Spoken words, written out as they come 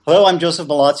Hello, I'm Joseph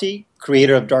Malazzi,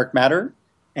 creator of Dark Matter,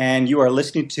 and you are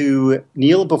listening to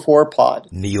Kneel Before Pod.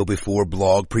 Kneel Before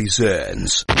Blog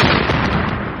presents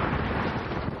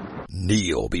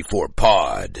Kneel Before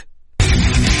Pod.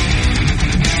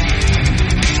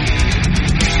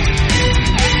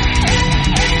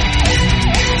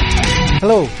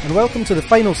 Hello, and welcome to the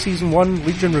final Season 1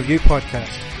 Legion Review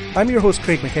podcast. I'm your host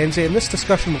Craig McKenzie, and this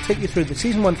discussion will take you through the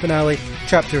Season 1 finale,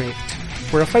 Chapter 8,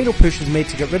 where a final push is made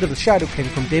to get rid of the Shadow King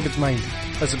from David's mind,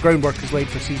 as the groundwork is laid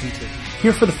for Season 2.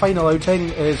 Here for the final outing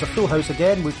is a full house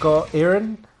again. We've got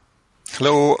Aaron.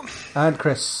 Hello. And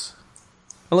Chris.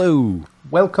 Hello.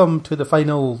 Welcome to the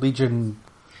final Legion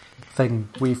thing.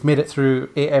 We've made it through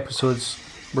 8 episodes.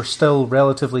 We're still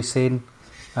relatively sane,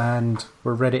 and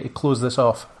we're ready to close this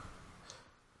off.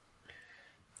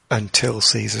 Until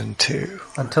Season 2.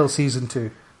 Until Season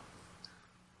 2.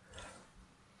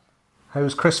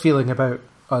 How's Chris feeling about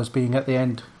us being at the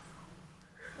end?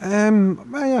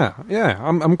 Yeah.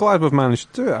 I'm glad we've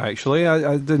managed to do it, actually.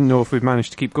 I didn't know if we'd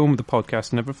managed to keep going with the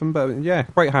podcast and everything, but yeah,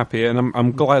 quite happy, and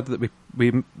I'm glad that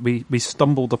we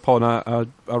stumbled upon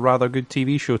a rather good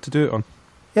TV show to do it on.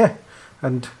 Yeah,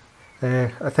 and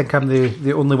I think I'm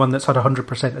the only one that's had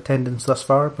 100% attendance thus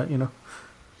far, but you know.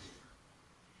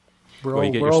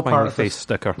 You get your smiley face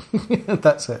sticker.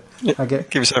 That's it. Yeah,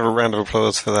 give yourself a round of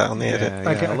applause for that on the edit.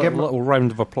 I get a little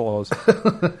round of applause.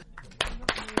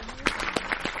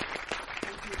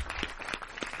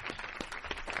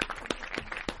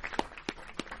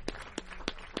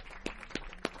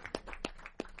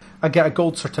 I get a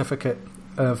gold certificate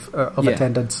of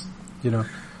attendance. You know,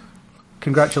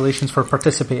 congratulations for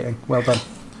participating. Well done.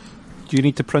 Do you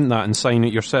need to print that and sign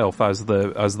it yourself as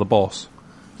the boss?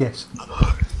 Yes.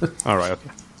 All right. Okay.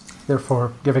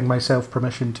 Therefore, giving myself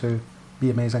permission to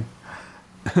be amazing.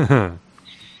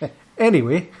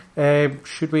 Anyway,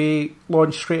 should we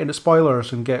launch straight into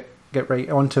spoilers and get right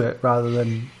onto it rather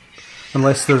than,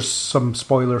 unless there's some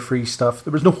spoiler-free stuff.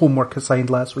 There was no homework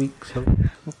assigned last week, so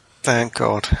thank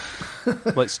God.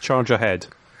 Let's charge ahead.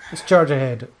 Let's charge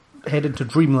ahead. Head into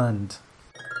Dreamland.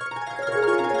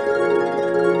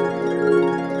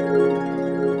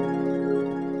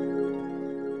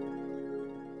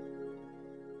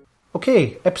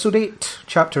 Okay, Episode 8,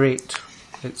 Chapter 8,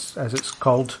 it's as it's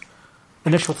called.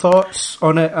 Initial thoughts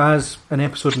on it as an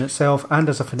episode in itself and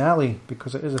as a finale,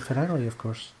 because it is a finale, of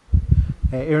course.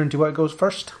 Aaron, do you want to go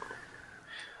first?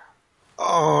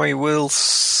 I will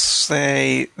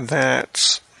say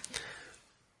that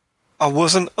I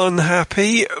wasn't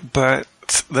unhappy, but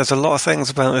there's a lot of things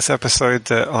about this episode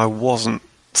that I wasn't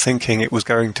thinking it was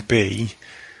going to be.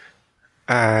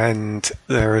 And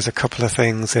there is a couple of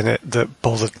things in it that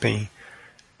bothered me,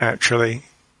 actually.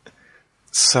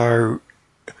 So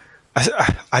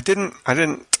I didn't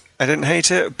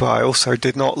hate it, but I also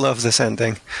did not love this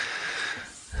ending.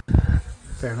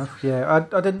 Fair enough. Yeah,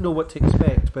 I didn't know what to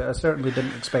expect, but I certainly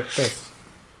didn't expect this.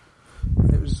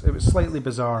 It was slightly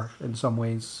bizarre in some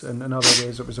ways, and in other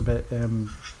ways it was a bit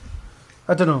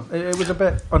I don't know. It was a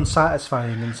bit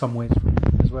unsatisfying in some ways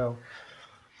as well.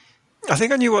 I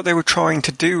think I knew what they were trying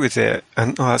to do with it,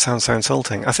 and that sounds so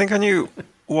insulting. I think I knew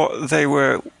what they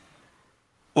were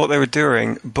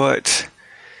doing, but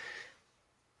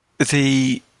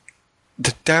the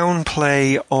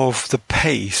downplay of the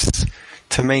pace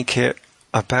to make it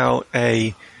about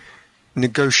a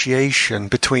negotiation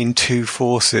between two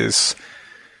forces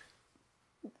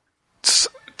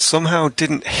somehow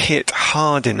didn't hit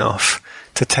hard enough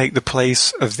to take the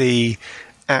place of the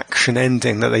action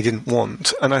ending that they didn't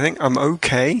want. And I think I'm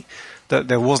okay that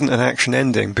there wasn't an action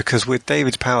ending, because with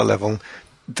David's power level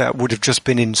that would have just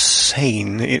been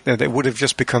insane. It would have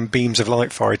just become beams of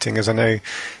light fighting, as I know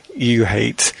you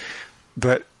hate,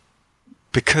 but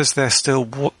because there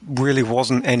still really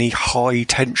wasn't any high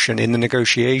tension in the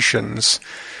negotiations.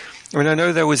 I mean, I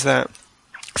know there was that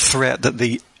threat that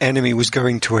the enemy was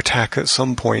going to attack at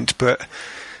some point, but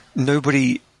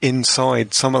nobody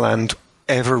inside Summerland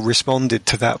ever responded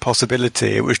to that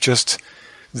possibility. It was just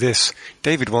this,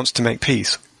 David wants to make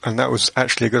peace, and that was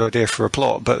actually a good idea for a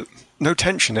plot, but no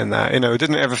tension in that. You know, it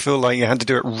didn't ever feel like you had to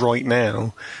do it right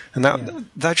now, and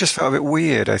that just felt a bit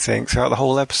weird, I think, throughout the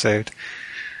whole episode.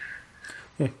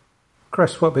 Yeah.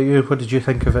 Chris, what about you? What did you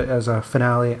think of it as a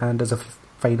finale and as a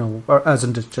final, or as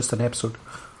in just an episode?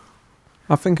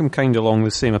 I think I'm kind of along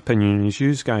the same opinion as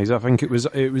you guys. I think it was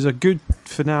a good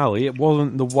finale. It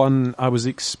wasn't the one I was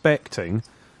expecting,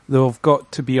 though I've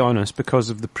got to be honest, because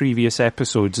of the previous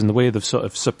episodes and the way they've sort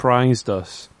of surprised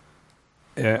us.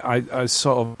 I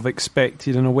sort of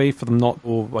expected, in a way, for them not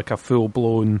to like a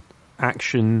full-blown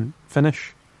action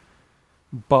finish.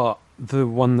 But the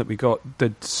one that we got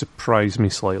did surprise me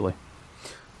slightly.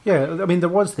 Yeah, I mean, there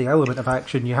was the element of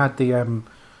action. You had the,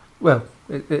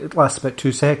 it lasts about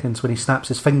 2 seconds when he snaps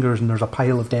his fingers and there's a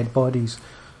pile of dead bodies,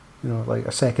 like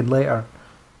a second later.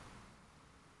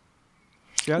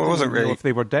 Yeah, Well, it wasn't really. Know if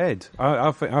they were dead.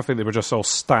 I think they were just all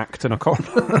stacked in a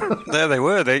corner. There they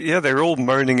were. They were all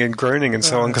moaning and groaning and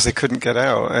so on because they couldn't get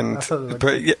out.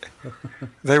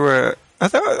 They were. I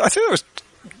think it was.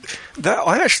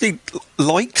 I actually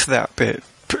liked that bit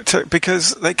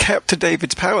because they kept to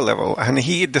David's power level, and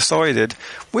he had decided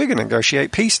we're going to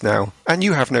negotiate peace now, and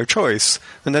you have no choice.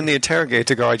 And then the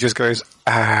interrogator guy just goes,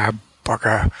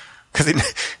 bugger. Because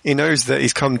he knows that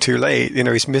he's come too late.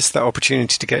 He's missed that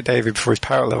opportunity to get David before his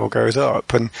power level goes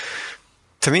up. And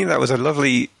to me, that was a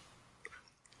lovely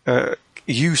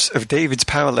use of David's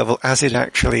power level as it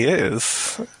actually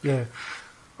is. Yeah.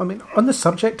 I mean, on the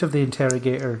subject of the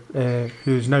interrogator,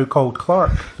 who's now called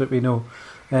Clark, that we know.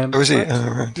 Was he?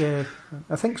 Right. Yeah,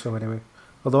 I think so anyway.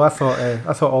 Although I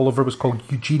thought Oliver was called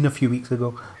Eugene a few weeks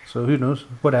ago. So who knows?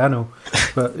 What do I know?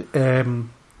 But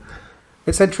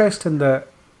it's interesting that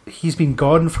he's been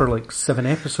gone for like 7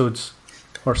 episodes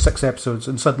or 6 episodes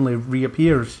and suddenly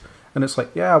reappears, and it's like,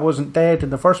 yeah, I wasn't dead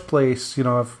in the first place,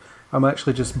 I'm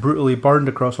actually just brutally burned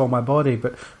across all my body.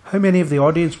 But how many of the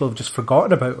audience will have just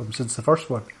forgotten about him since the first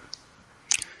one?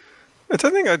 I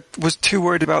don't think I was too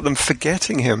worried about them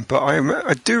forgetting him, but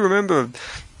I do remember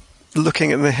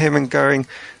looking at him and going,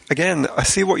 again, I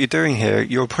see what you're doing here.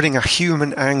 You're putting a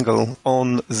human angle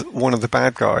on one of the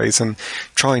bad guys and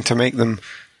trying to make them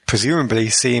presumably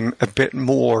seem a bit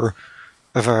more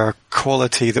of a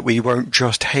quality that we won't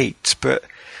just hate. But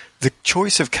the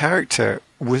choice of character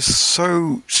was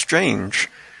so strange,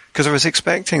 because I was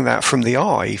expecting that from the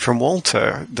Eye, from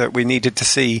Walter, that we needed to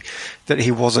see that he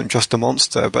wasn't just a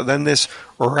monster. But then this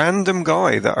random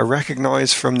guy that I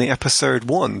recognise from the episode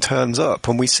 1 turns up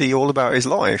and we see all about his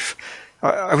life.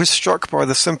 I was struck by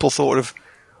the simple thought of,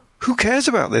 who cares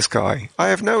about this guy? I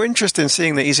have no interest in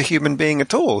seeing that he's a human being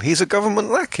at all. He's a government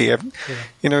lackey.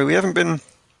 We haven't been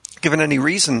given any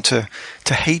reason to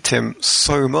hate him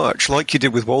so much, like you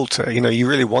did with Walter. You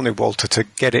really wanted Walter to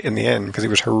get it in the end because he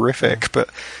was horrific, but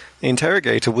the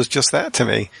interrogator was just that to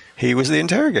me. He was the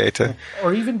interrogator.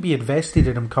 Or even be invested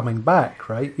in him coming back,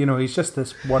 right? He's just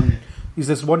this one... He's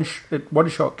this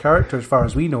one-shot character as far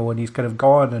as we know, and he's kind of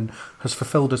gone and has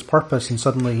fulfilled his purpose, and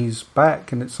suddenly he's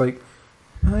back, and it's like,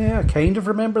 oh yeah, I kind of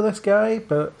remember this guy,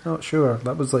 but not sure.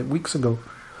 That was like weeks ago.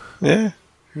 Yeah.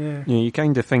 Yeah. You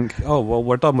kind of think, oh, well,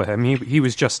 we're done with him. He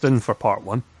was just in for part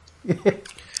 1.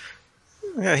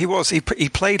 Yeah, he was. He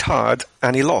played hard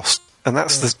and he lost. And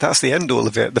that's the end all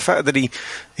of it. The fact that he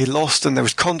lost and there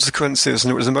was consequences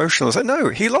and it was emotional. It's like, no,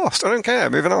 he lost. I don't care.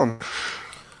 Moving on.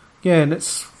 Yeah, and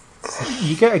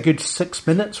you get a good 6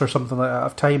 minutes or something like that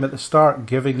of time at the start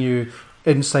giving you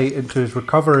insight into his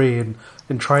recovery and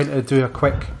trying to do a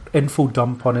quick info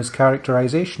dump on his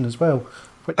characterization as well.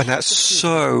 And that's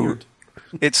so...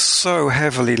 It's so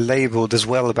heavily labelled as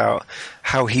well about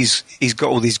how he's got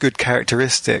all these good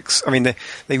characteristics. I mean,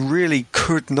 they really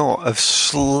could not have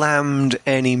slammed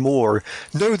any more.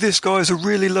 No, this guy's a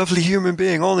really lovely human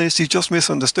being. Honest, he's just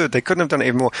misunderstood. They couldn't have done it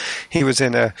even more. He was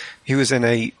in a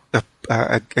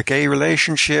gay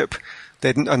relationship.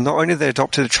 And not only they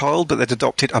adopted a child, but they'd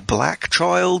adopted a black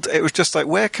child. It was just like,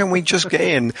 where can we just get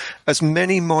in as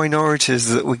many minorities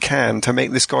that we can to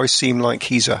make this guy seem like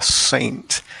he's a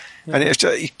saint? Yeah. And it's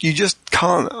just, you just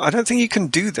can't. I don't think you can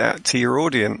do that to your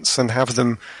audience and have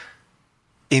them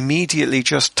immediately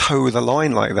just toe the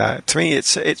line like that. To me, it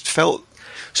felt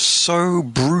so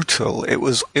brutal. It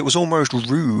was almost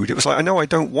rude. It was like, I know I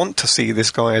don't want to see this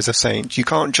guy as a saint. You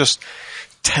can't just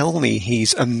tell me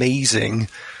he's amazing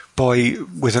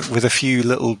with a few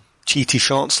little cheaty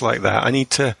shots like that.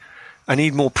 I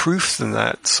need more proof than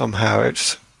that somehow.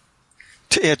 It's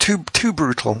too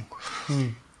brutal.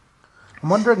 I'm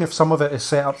wondering if some of it is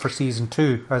set up for season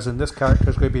 2, as in this character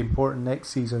is going to be important next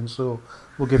season, so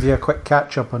we'll give you a quick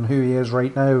catch-up on who he is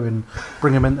right now and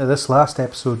bring him into this last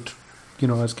episode,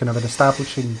 as kind of an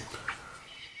establishing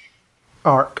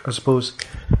arc, I suppose.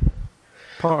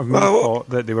 Part of me thought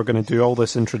that they were going to do all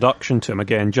this introduction to him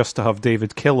again just to have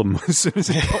David kill him as soon as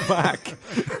he got back.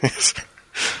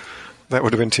 That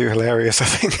would have been too hilarious, I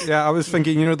think. Yeah, I was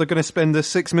thinking, they're going to spend this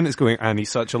 6 minutes going, and he's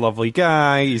such a lovely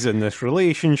guy, he's in this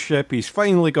relationship, he's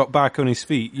finally got back on his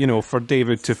feet, for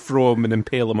David to throw him and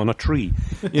impale him on a tree.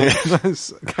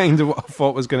 That's kind of what I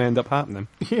thought was going to end up happening.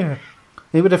 Yeah.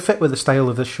 It would have fit with the style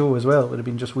of this show as well. It would have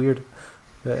been just weird.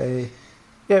 But,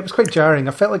 yeah, it was quite jarring.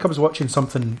 I felt like I was watching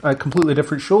a completely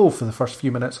different show for the first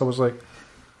few minutes. I was like,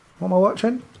 what am I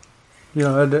watching?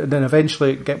 And then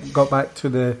eventually it got back to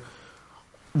the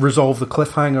resolve the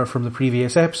cliffhanger from the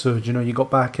previous episode. You know, you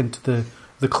got back into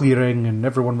the clearing and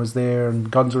everyone was there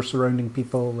and guns were surrounding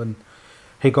people and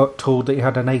he got told that he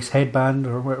had a nice headband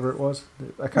or whatever it was.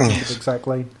 I can't remember the exact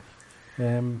line.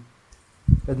 And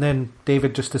then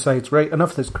David just decides, right,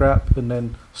 enough of this crap, and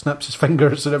then snaps his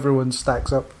fingers and everyone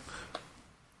stacks up.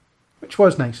 Which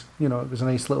was nice. You know, it was a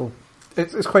nice little...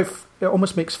 It's quite... It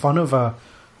almost makes fun of the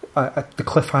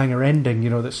cliffhanger ending, you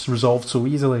know, that's resolved so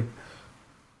easily.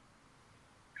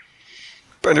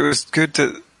 But it was good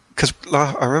that... Because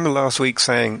I remember last week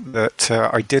saying that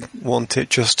I did want it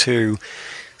just to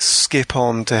skip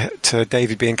on to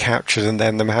David being captured and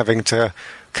then them having to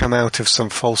come out of some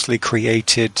falsely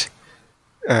created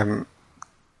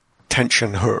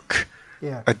tension hook.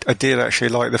 Yeah. I did actually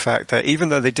like the fact that even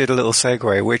though they did a little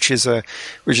segue, which is a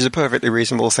perfectly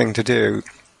reasonable thing to do,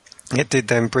 it did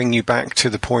then bring you back to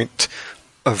the point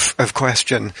of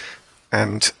question,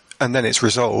 and then it's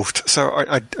resolved. So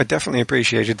I definitely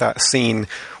appreciated that scene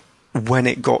when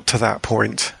it got to that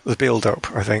point. The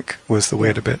build-up, I think, was the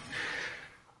weirder bit.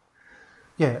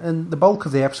 Yeah, and the bulk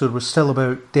of the episode was still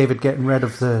about David getting rid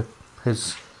of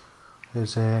his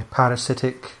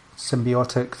parasitic,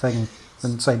 symbiotic thing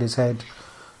inside his head.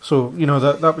 So, you know,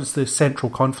 that was the central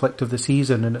conflict of the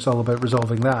season, and it's all about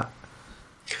resolving that.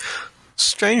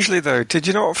 Strangely, though, did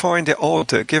you not find it odd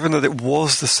that, given that it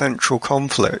was the central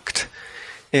conflict,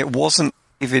 it wasn't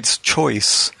David's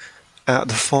choice at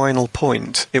the final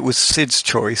point? It was Sid's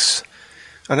choice.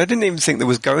 And I didn't even think there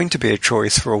was going to be a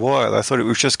choice for a while. I thought it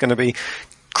was just going to be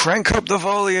crank up the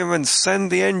volume and send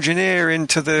the engineer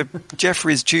into the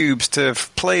Jeffries tubes to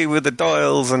play with the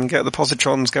dials and get the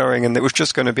positrons going, and it was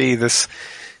just going to be this,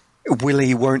 will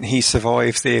he, won't he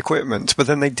survive the equipment? But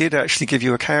then they did actually give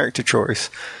you a character choice.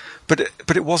 But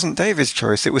it wasn't David's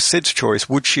choice, it was Sid's choice.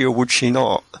 Would she or would she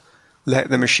not let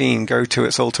the machine go to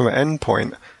its ultimate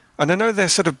endpoint? And I know they're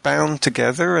sort of bound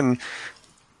together, and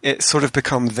it's sort of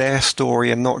become their story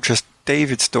and not just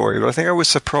David's story. But I think I was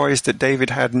surprised that David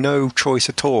had no choice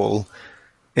at all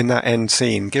in that end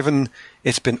scene, given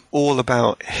it's been all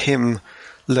about him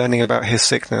learning about his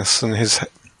sickness and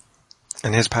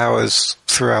his powers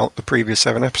throughout the previous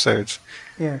 7 episodes.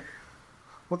 Yeah.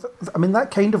 Well, I mean,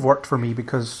 that kind of worked for me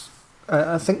because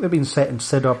I think they've been setting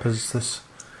Sid up as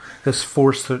this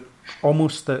force that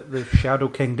almost that the Shadow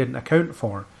King didn't account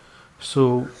for.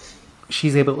 So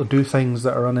she's able to do things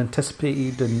that are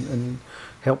unanticipated and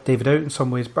help David out in some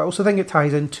ways. But I also think it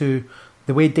ties into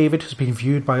the way David has been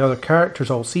viewed by other characters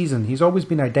all season. He's always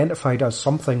been identified as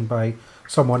something by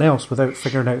someone else without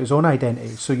figuring out his own identity.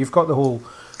 So you've got the whole...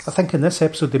 I think in this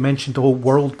episode they mentioned the whole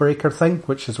world breaker thing,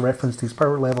 which is referenced to his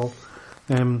power level.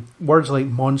 Words like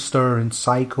monster and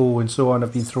psycho and so on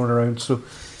have been thrown around. So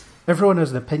everyone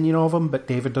has an opinion of him, but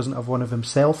David doesn't have one of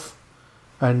himself.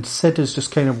 And Sid is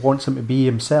just kind of wants him to be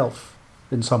himself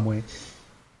in some way.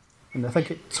 And I think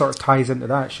it sort of ties into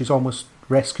that. She's almost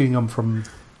rescuing him from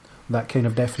that kind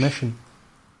of definition.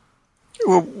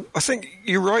 Well, I think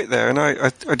you're right there, and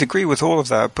I'd agree with all of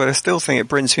that, but I still think it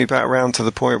brings me back around to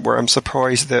the point where I'm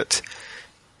surprised that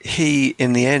he,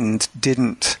 in the end,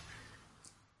 didn't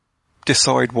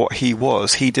decide what he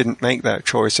was. He didn't make that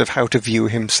choice of how to view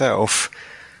himself.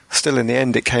 Still, in the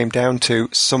end, it came down to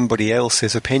somebody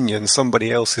else's opinion,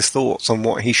 somebody else's thoughts on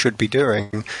what he should be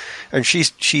doing. And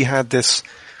she had this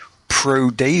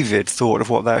pro-David thought of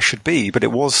what that should be, but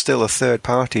it was still a third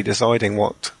party deciding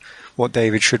what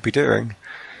David should be doing.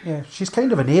 Yeah, she's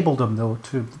kind of enabled him, though,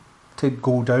 to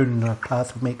go down a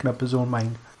path of making up his own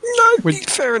mind. No,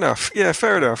 fair enough. Yeah,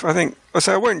 fair enough. I think,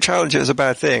 so I won't challenge it as a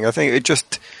bad thing. I think it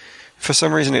just, for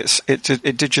some reason,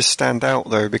 it did just stand out,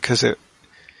 though, because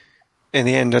in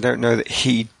the end, I don't know that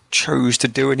he chose to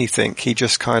do anything. He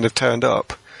just kind of turned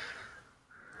up.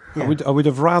 Yeah. I would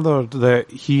have rather that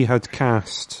he had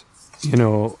cast,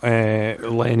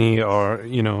 Lenny or,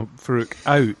 Farouk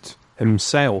out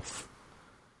himself,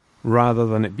 rather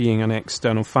than it being an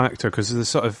external factor, because the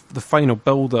sort of the final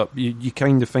build-up, you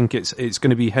kind of think it's going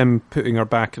to be him putting her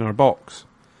back in her box.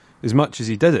 As much as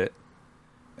he did it,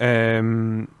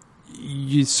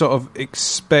 you sort of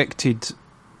expected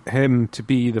him to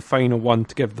be the final one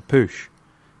to give the push.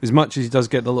 As much as he does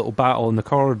get the little battle in the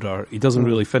corridor, he doesn't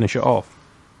really finish it off.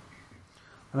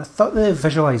 And I thought the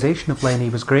visualisation of Lenny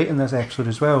was great in this episode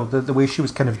as well. The way she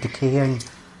was kind of decaying,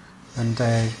 and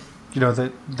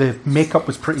the makeup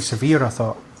was pretty severe, I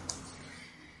thought.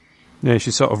 Yeah,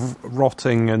 she's sort of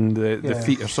rotting, and the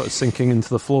feet are sort of sinking into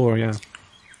the floor. Yeah.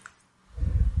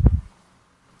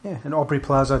 Yeah, and Aubrey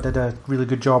Plaza did a really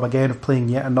good job again of playing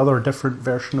yet another different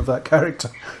version of that character.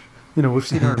 We've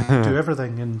seen her do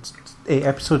everything in 8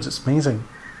 episodes. It's amazing.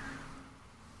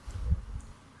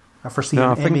 I foresee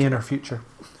an Emmy in her future.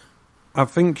 I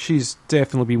think she's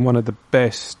definitely been one of the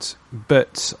best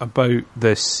bits about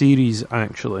this series,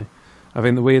 actually. I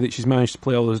think the way that she's managed to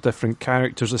play all those different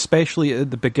characters, especially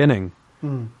at the beginning,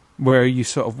 where you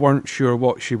sort of weren't sure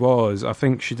what she was, I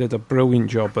think she did a brilliant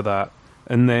job of that.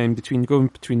 And then between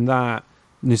that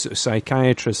and the sort of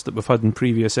psychiatrist that we've had in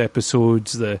previous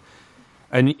episodes,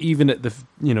 and even at the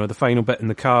final bit in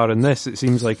the car in this, it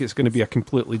seems like it's going to be a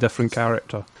completely different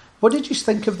character. What did you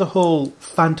think of the whole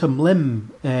phantom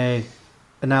limb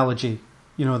analogy?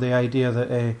 You know, the idea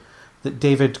that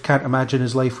David can't imagine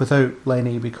his life without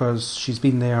Lenny because she's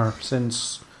been there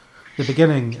since the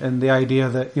beginning, and the idea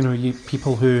that, you know,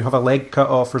 people who have a leg cut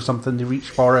off or something, they reach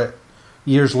for it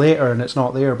years later and it's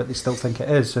not there, but they still think it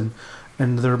is, and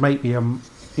there might be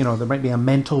a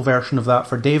mental version of that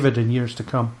for David in years to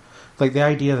come. Like the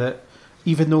idea that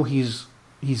even though he's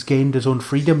gained his own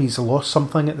freedom, he's lost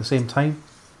something at the same time.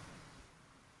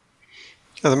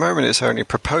 At the moment, it's only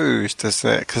proposed, isn't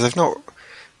it? Because they've not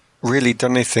really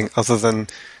done anything other than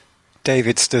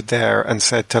David stood there and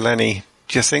said to Lenny,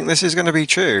 "Do you think this is going to be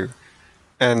true?"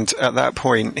 And at that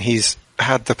point, he's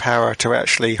had the power to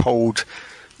actually hold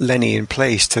Lenny in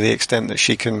place to the extent that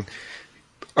she can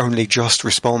only just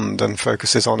respond and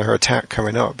focuses on her attack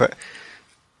coming up. But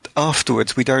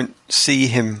afterwards, we don't see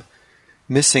him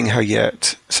missing her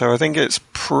yet. So I think it's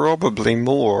probably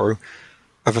more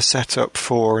of a setup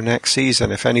for next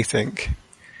season, if anything.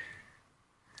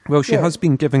 Well, she has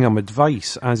been giving him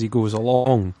advice as he goes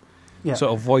along,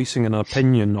 sort of voicing an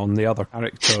opinion on the other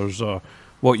characters or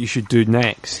what you should do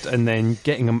next, and then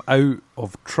getting him out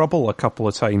of trouble a couple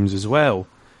of times as well.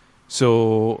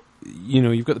 So, you know,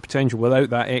 you've got the potential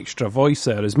without that extra voice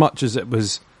there, as much as it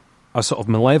was a sort of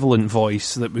malevolent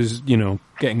voice that was, you know,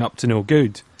 getting up to no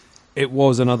good. It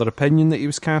was another opinion that he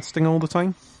was casting all the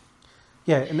time.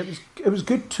 Yeah, and it was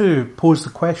good to pose the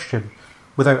question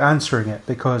without answering it,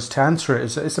 because to answer it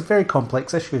is a very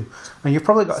complex issue. And you've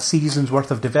probably got a season's worth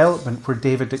of development where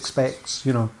David expects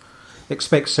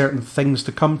certain things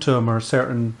to come to him or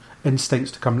certain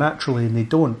instincts to come naturally, and they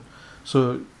don't.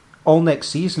 So all next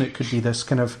season it could be this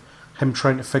kind of him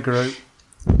trying to figure out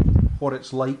what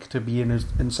it's like to be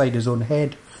inside his own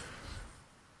head.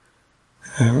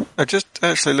 I just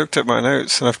actually looked at my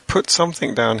notes and I've put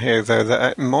something down here though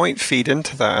that might feed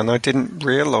into that, and I didn't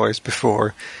realise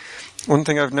before. One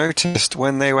thing I've noticed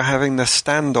when they were having the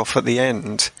standoff at the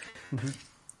end,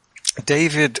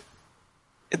 David,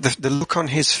 the look on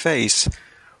his face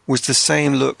was the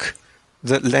same look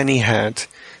that Lenny had.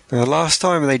 Now, the last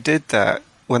time they did that,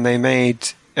 when they made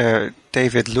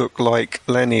David look like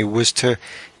Lenny, was to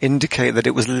indicate that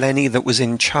it was Lenny that was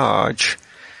in charge.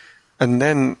 And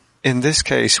then, in this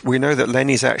case, we know that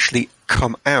Lenny's actually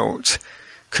come out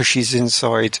because she's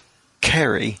inside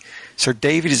Kerry. So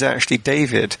David is actually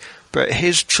David, but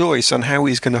his choice on how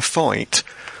he's going to fight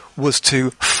was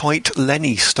to fight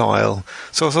Lenny style.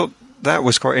 So I thought that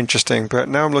was quite interesting, but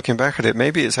now I'm looking back at it,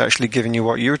 maybe it's actually giving you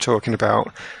what you were talking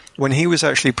about. When he was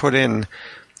actually put in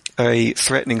a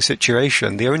threatening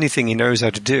situation, the only thing he knows how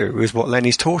to do is what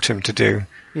Lenny's taught him to do.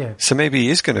 Yeah. So maybe he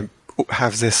is going to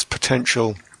have this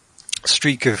potential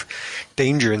streak of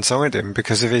danger inside him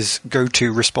because of his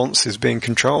go-to responses being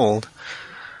controlled.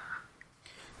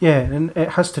 Yeah, and it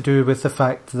has to do with the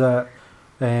fact that,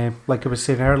 like I was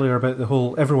saying earlier about the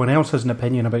whole, everyone else has an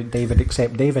opinion about David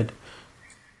except David.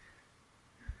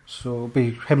 So it'll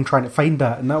be him trying to find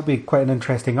that, and that'll be quite an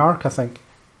interesting arc, I think.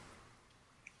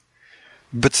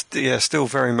 But yeah, still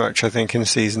very much, I think, in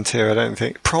season 2, I don't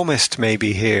think. Promised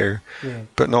maybe here,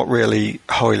 but not really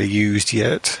highly used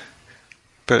yet.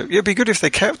 But it'd be good if they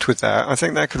kept with that. I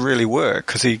think that could really work,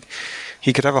 because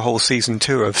he could have a whole season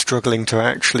 2 of struggling to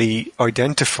actually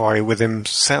identify with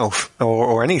himself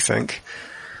or anything.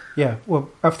 Yeah, well,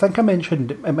 I think I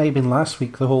mentioned, it might have been last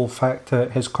week, the whole fact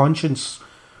that his conscience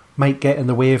might get in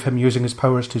the way of him using his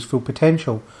powers to his full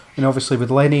potential. And obviously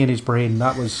with Lenny in his brain,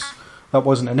 that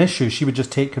wasn't an issue. She would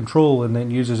just take control and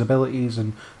then use his abilities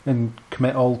and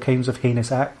commit all kinds of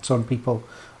heinous acts on people.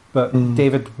 But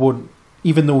David won't,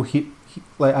 even though he,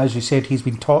 like as you said, he's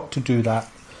been taught to do that,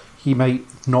 he might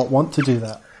not want to do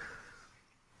that.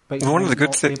 But he might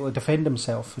not be able to defend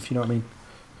himself, if you know what I mean.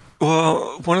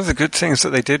 Well, one of the good things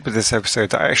that they did with this episode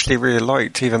that I actually really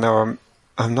liked, even though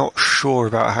I'm not sure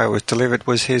about how it was delivered,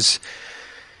 was his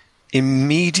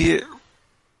immediate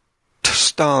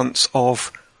stance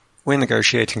of, we're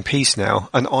negotiating peace now,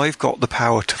 and I've got the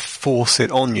power to force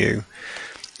it on you.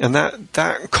 And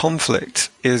that conflict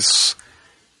is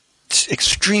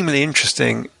extremely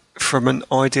interesting from an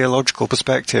ideological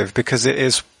perspective, because it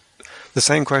is the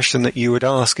same question that you would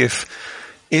ask if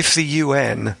the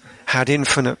UN had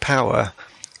infinite power,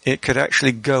 it could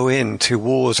actually go into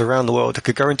wars around the world. It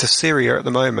could go into Syria at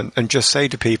the moment and just say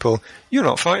to people, you're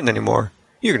not fighting anymore.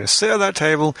 You're going to sit at that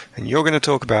table and you're going to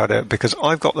talk about it because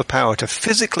I've got the power to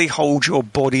physically hold your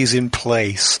bodies in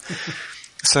place.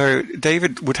 So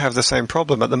David would have the same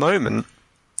problem at the moment.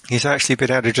 He's actually been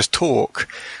able to just talk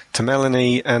to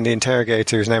Melanie and the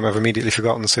interrogator, whose name I've immediately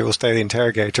forgotten, so we'll stay the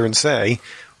interrogator, and say,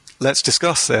 let's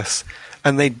discuss this.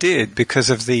 And they did because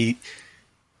of the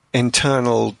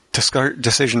internal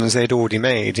decisions they'd already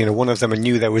made. You know, one of them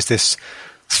knew there was this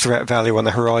threat value on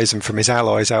the horizon from his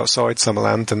allies outside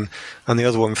Summerland, and the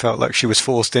other one felt like she was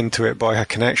forced into it by her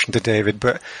connection to David.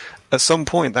 But at some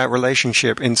point, that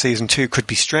relationship in season 2 could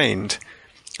be strained,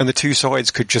 and the two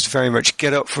sides could just very much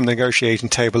get up from the negotiating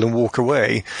table and walk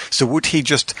away. So would he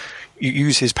just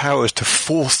use his powers to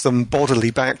force them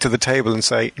bodily back to the table and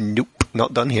say, nope,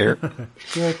 not done here?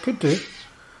 Yeah, it could do.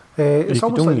 It's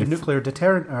almost like a nuclear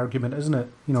deterrent argument, isn't it?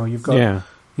 You know, you've got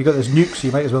this nuke, so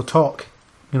you might as well talk,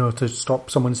 you know, to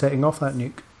stop someone setting off that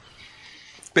nuke.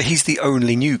 But he's the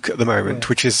only nuke at the moment,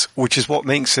 which is what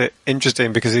makes it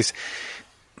interesting, because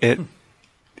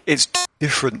it's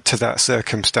different to that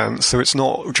circumstance. So it's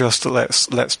not just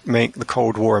let's make the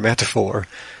Cold War a metaphor.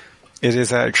 It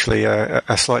is actually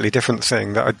a slightly different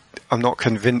thing that I'm not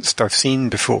convinced I've seen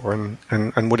before,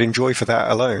 and would enjoy for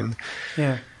that alone.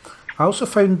 Yeah. I also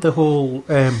found the whole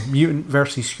mutant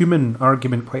versus human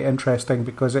argument quite interesting,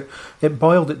 because it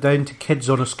boiled it down to kids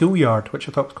on a schoolyard, which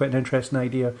I thought was quite an interesting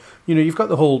idea. You know, you've got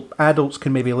the whole adults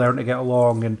can maybe learn to get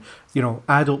along, and, you know,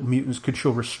 adult mutants could show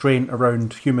restraint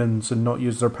around humans and not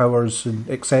use their powers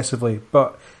excessively,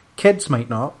 but kids might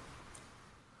not.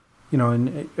 You know,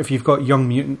 and if you've got young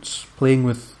mutants playing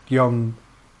with young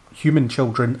human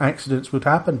children, accidents would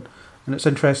happen. And it's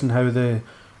interesting how the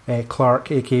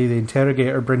Clark, aka the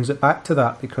interrogator, brings it back to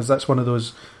that, because that's one of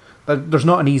those. There's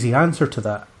not an easy answer to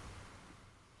that.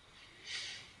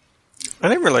 I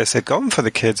didn't realise they'd gone for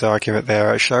the kids' argument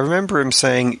there. Actually, I remember him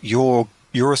saying, "You're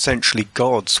essentially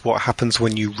gods. What happens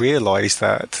when you realise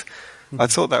that?" I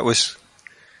thought that was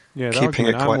keeping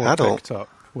it quite adult.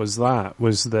 Was the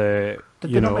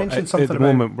did they not mention something at the about,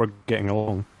 moment we're getting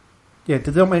along? Yeah,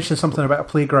 did they not mention something about a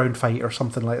playground fight or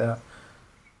something like that?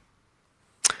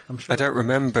 I'm sure. I don't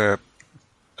remember.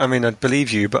 I mean, I'd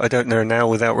believe you, but I don't know now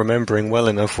without remembering well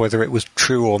enough whether it was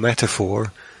true or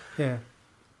metaphor. Yeah.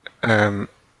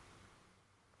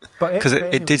 Because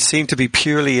it did seem to be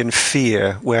purely in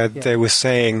fear, where they were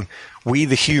saying, we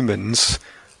the humans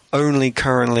only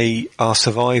currently are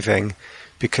surviving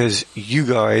because you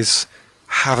guys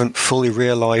haven't fully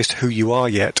realised who you are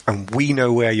yet, and we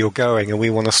know where you're going, and we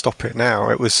want to stop it now.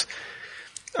 It was.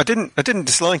 I didn't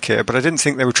dislike it, but I didn't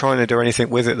think they were trying to do anything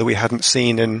with it that we hadn't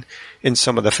seen in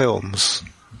some of the films.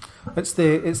 It's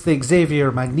the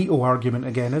Xavier Magneto argument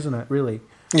again, isn't it? Really?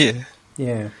 Yeah.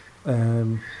 Yeah.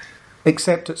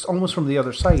 Except it's almost from the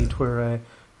other side, where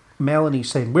Melanie's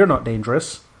saying we're not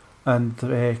dangerous, and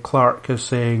Clark is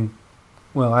saying,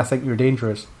 "Well, I think you're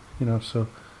dangerous." You know, so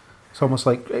it's almost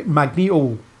like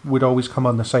Magneto would always come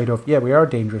on the side of, "Yeah, we are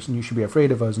dangerous, and you should be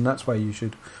afraid of us, and that's why you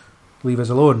should leave us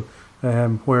alone."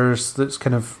 Whereas that's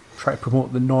kind of try to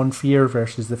promote the non-fear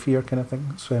versus the fear kind of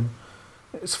thing. So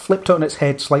it's flipped on its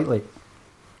head slightly.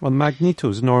 Well,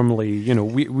 Magneto's normally, you know,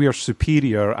 we are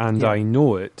superior, and I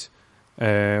know it.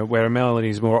 Where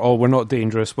Melanie's more, we're not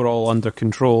dangerous, we're all under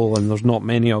control, and there's not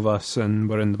many of us, and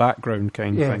we're in the background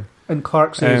kind of thing. And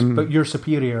Clark says, but you're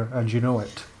superior, and you know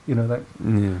it. You know that.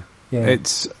 Yeah.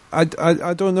 It's I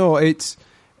don't know. It's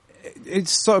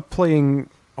sort of playing,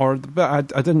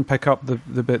 but I didn't pick up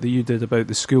the bit that you did about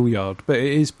the schoolyard, but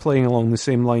it is playing along the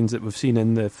same lines that we've seen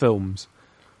in the films.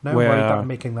 Now where, I'm worried that I'm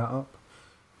making that up.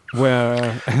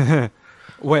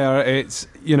 Where it's,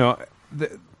 you know,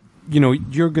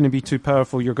 you're going to be too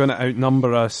powerful, you're going to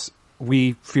outnumber us,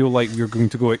 we feel like we're going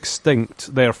to go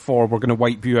extinct, therefore we're going to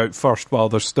wipe you out first while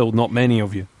there's still not many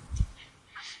of you.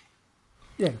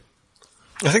 Yeah.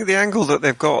 I think the angle that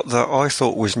they've got that I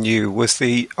thought was new was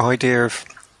the idea of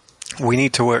we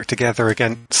need to work together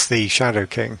against the Shadow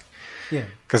King. Yeah.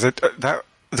 Because that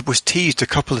was teased a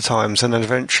couple of times, and then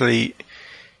eventually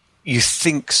you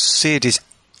think Sid is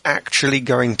actually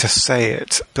going to say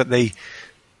it, but they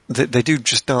do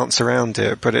just dance around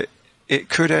it. But it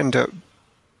could end up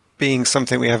being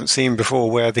something we haven't seen before,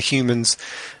 where the humans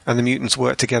and the mutants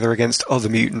work together against other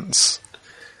mutants.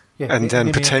 Yeah, and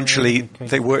then potentially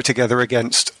they work together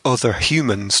against other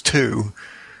humans too.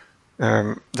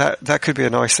 That could be a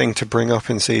nice thing to bring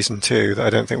up in season 2 that I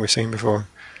don't think we've seen before.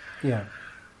 Yeah.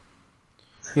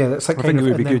 Yeah, that's like kind of, it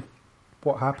would be good.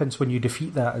 What happens when you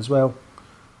defeat that as well?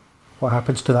 What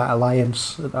happens to that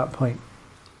alliance at that point?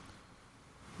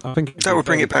 I think that would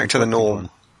bring it back to the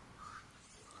norm.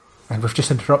 And we've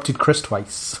just interrupted Chris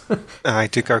twice. I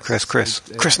do go Chris.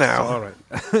 Chris now. All right.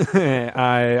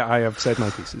 I have said my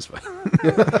piece as well.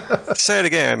 Say it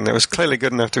again. It was clearly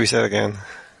good enough to be said again.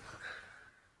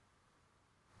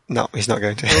 No, he's not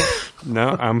going to. No,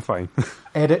 I'm fine.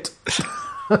 Edit.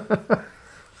 What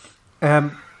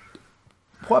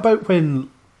about when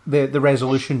the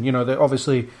resolution, that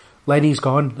obviously Lenny's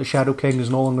gone, the Shadow King is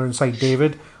no longer inside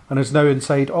David, and is now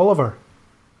inside Oliver.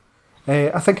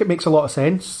 I think it makes a lot of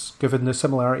sense, given the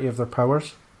similarity of their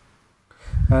powers.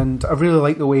 And I really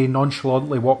like the way he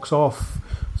nonchalantly walks off,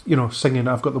 singing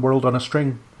I've Got the World on a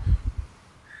String.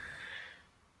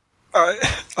 I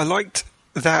liked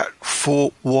that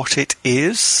for what it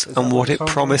is and what it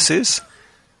promises,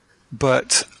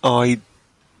 but I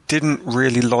didn't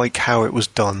really like how it was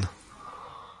done.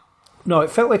 No, it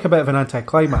felt like a bit of an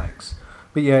anticlimax.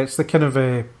 But yeah, it's the kind of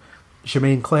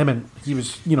Jermaine Clement. He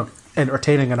was,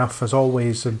 entertaining enough as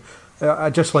always, and I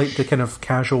just like the kind of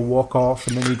casual walk off,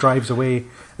 and then he drives away,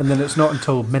 and then it's not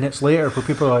until minutes later where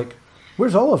people are like,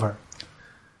 "Where's Oliver?"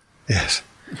 Yes,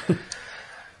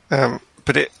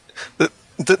 but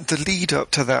the lead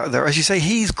up to that, there, as you say,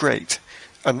 he's great,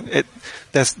 and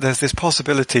there's this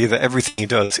possibility that everything he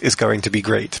does is going to be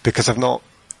great because I've not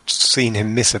seen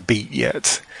him miss a beat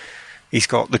yet. He's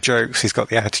got the jokes, he's got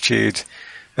the attitude,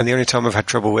 and the only time I've had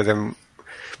trouble with him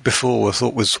before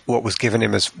was what was given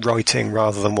him as writing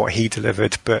rather than what he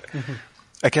delivered. But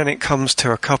again, it comes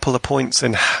to a couple of points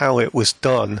in how it was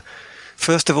done.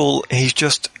 First of all, he's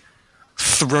just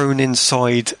thrown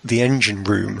inside the engine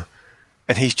room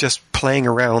and he's just playing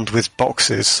around with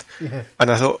boxes. Yeah.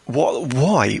 And I thought,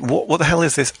 why? What the hell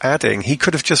is this adding? He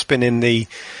could have just been in the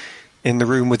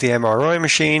room with the MRI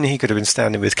machine. He could have been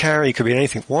standing with Carrie. He could be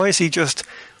anything. Why is he just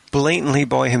blatantly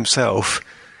by himself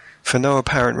for no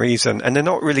apparent reason? And they're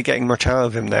not really getting much out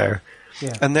of him there.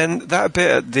 Yeah. And then that bit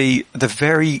at the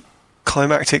very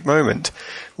climactic moment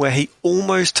where he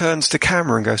almost turns to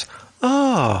camera and goes,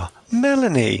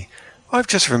 Melanie, I've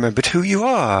just remembered who you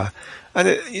are. And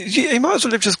he might as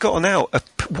well have just gotten out a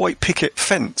white picket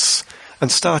fence and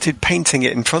started painting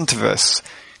it in front of us.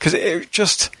 Because it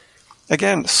just,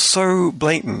 again, so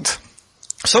blatant.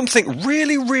 Something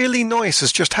really, really nice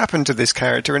has just happened to this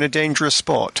character in a dangerous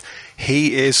spot.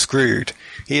 He is screwed.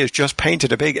 He has just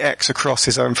painted a big X across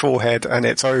his own forehead and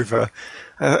it's over.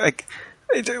 It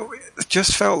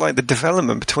just felt like the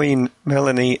development between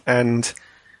Melanie and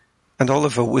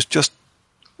Oliver was just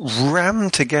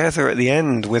rammed together at the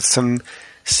end with some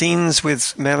scenes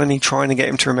with Melanie trying to get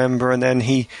him to remember, and then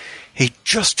he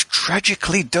just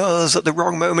tragically does at the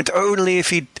wrong moment. Only if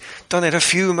he'd done it a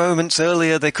few moments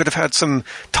earlier, they could have had some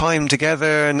time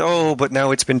together, and but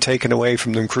now it's been taken away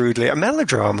from them crudely. A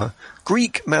melodrama.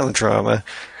 Greek melodrama.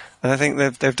 And I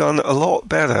think they've done a lot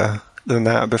better than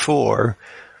that before,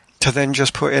 to then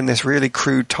just put in this really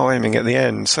crude timing at the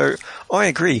end. So I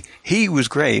agree. He was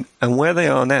great, and where they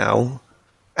are now,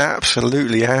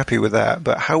 absolutely happy with that.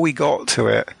 But how we got to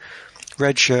it,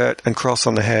 red shirt and cross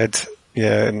on the head,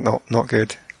 yeah, not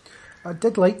good. I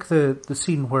did like the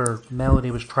scene where Melanie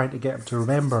was trying to get him to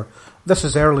remember. This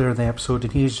is earlier in the episode,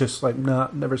 and he's just like, "Nah,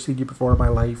 never seen you before in my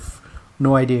life.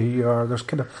 No idea who you are."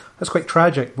 That's quite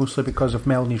tragic, mostly because of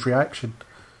Melanie's reaction.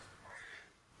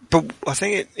 But I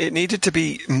think it needed to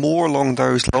be more along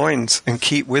those lines and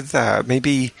keep with that.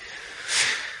 Maybe,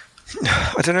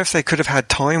 I don't know if they could have had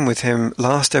time with him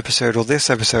last episode or this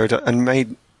episode and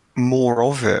made more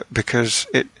of it, because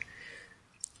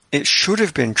it should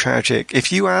have been tragic.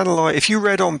 If you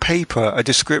read on paper a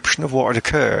description of what had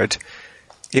occurred,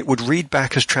 it would read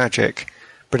back as tragic.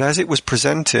 But as it was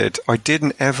presented, I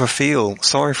didn't ever feel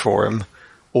sorry for him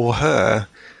or her,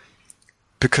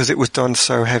 because it was done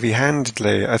so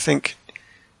heavy-handedly. I think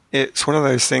it's one of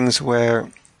those things where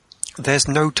there's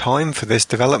no time for this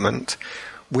development.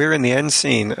 We're in the end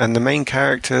scene, and the main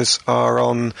characters are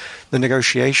on the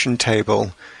negotiation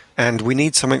table, and we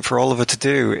need something for Oliver to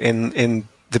do in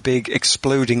the big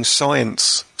exploding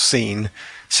science scene,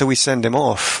 so we send him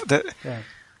off.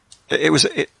 It was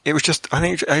just, I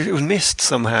think it was missed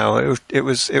somehow. I think it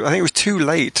was too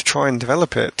late to try and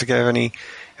develop it to give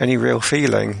any real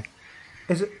feeling.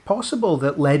 Is it possible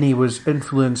that Lenny was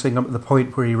influencing him at the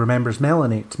point where he remembers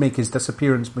Melanie to make his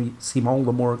disappearance seem all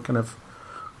the more kind of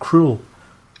cruel?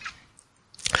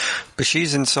 But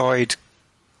she's inside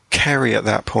Kerry at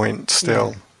that point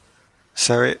still. Yeah.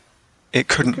 So it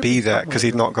couldn't be that, because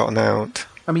he'd not gotten out.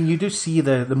 I mean, you do see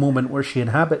the moment where she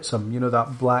inhabits him,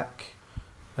 that black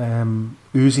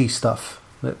oozy stuff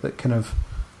that kind of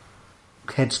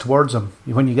heads towards him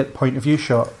when you get the point of view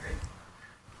shot.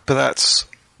 But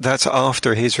that's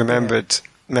after he's remembered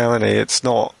Melanie. It's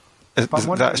not.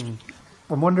 But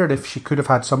I'm wondering if she could have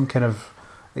had some kind of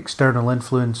external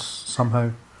influence somehow.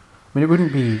 I mean, it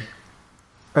wouldn't be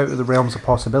out of the realms of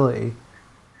possibility.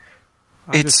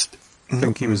 I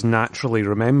think he was naturally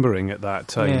remembering at that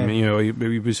time.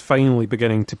 He was finally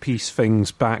beginning to piece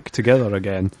things back together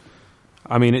again.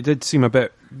 I mean, it did seem a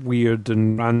bit weird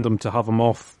and random to have him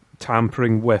off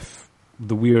tampering with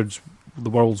the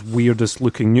world's weirdest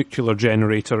looking nuclear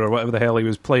generator or whatever the hell he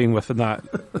was playing with in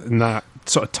that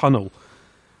sort of tunnel.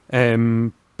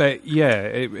 But yeah,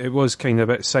 it was kind of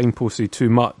a bit signposted too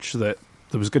much that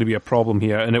there was going to be a problem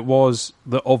here, and it was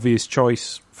the obvious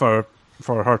choice for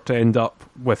her to end up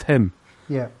with him.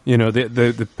 Yeah.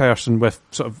 The person with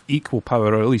sort of equal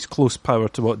power, or at least close power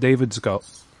to what David's got.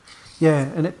 Yeah,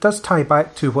 and it does tie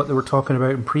back to what they were talking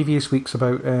about in previous weeks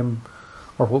about,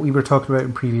 or what we were talking about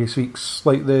in previous weeks,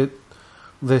 like the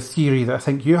theory that I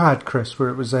think you had, Chris, where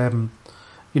it was, will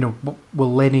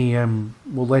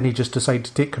Lenny just decide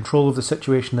to take control of the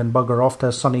situation and bugger off to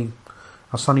a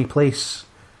sunny place,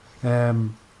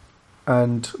 and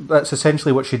that's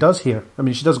essentially what she does here. I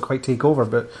mean, she doesn't quite take over,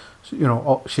 but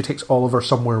she takes Oliver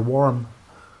somewhere warm.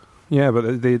 Yeah,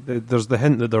 but there's the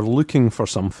hint that they're looking for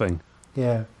something.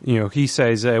 Yeah. He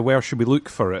says, where should we look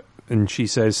for it? And she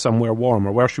says, somewhere warm,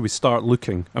 or where should we start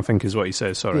looking, I think is what he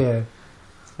says, sorry.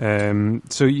 Yeah.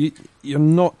 So you're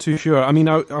not too sure. I mean,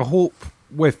 I hope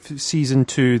with season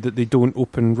 2 that they don't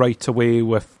open right away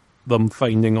with them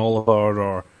finding Oliver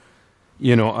or,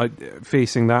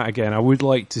 facing that again. I would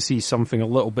like to see something a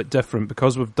little bit different,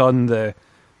 because we've done the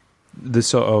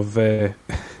sort of...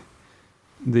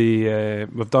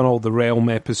 we've done all the Realm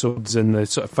episodes and the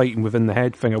sort of fighting within the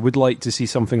head thing. I would like to see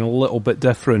something a little bit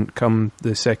different come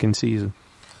the second season.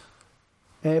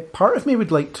 Part of me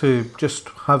would like to just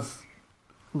have,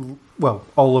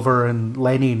 Oliver and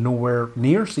Lenny nowhere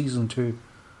near season 2.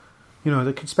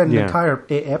 They could spend the entire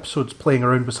 8 episodes playing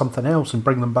around with something else and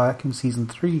bring them back in season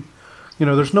 3.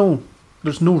 There's no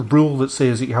rule that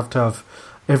says that you have to have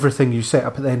everything you set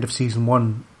up at the end of season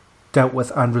 1 dealt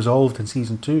with and resolved in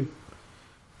season 2.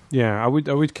 Yeah, I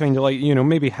would kind of like,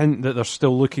 maybe hint that they're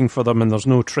still looking for them and there's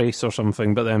no trace or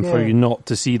something, but then for you not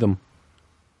to see them.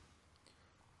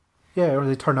 Yeah, or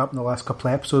they turn up in the last couple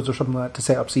of episodes or something like that to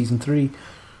set up season 3,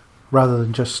 rather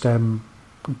than just going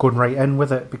right in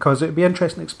with it, because it'd be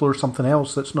interesting to explore something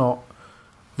else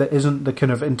that isn't the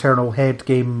kind of internal head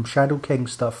game Shadow King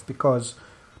stuff, because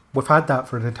we've had that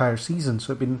for an entire season.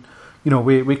 So it'd been,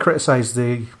 we criticise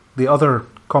the other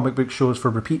comic book shows for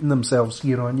repeating themselves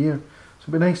year on year. So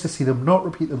it'd be nice to see them not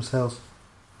repeat themselves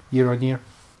year on year.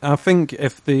 I think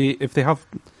if they have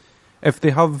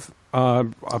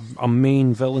a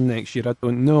main villain next year, I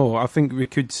don't know. I think we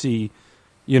could see,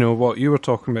 what you were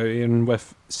talking about, Ian,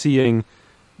 with seeing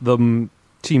them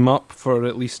team up for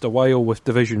at least a while with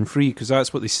Division 3, because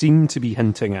that's what they seem to be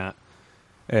hinting at.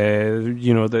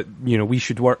 We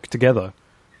should work together.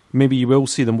 Maybe you will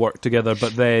see them work together,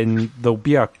 but then there'll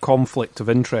be a conflict of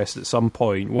interest at some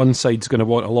point. One side's going to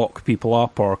want to lock people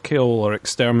up or kill or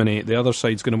exterminate. The other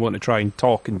side's going to want to try and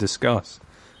talk and discuss.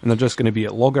 And they're just going to be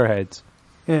at loggerheads.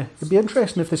 Yeah, it'd be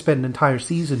interesting if they spend an entire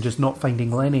season just not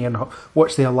finding Lenny and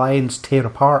watch the Alliance tear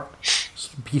apart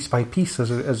piece by piece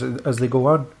as they go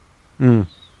on. Mm.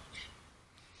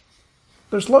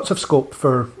 There's lots of scope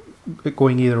for it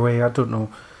going either way. I don't know.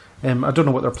 I don't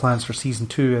know what their plans for season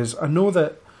 2 is. I know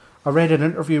that I read an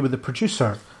interview with the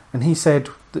producer, and he said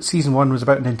that season 1 was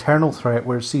about an internal threat,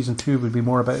 whereas season 2 would be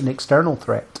more about an external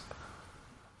threat.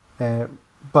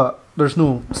 But there's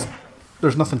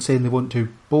nothing saying they won't do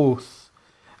both,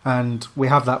 and we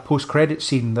have that post-credit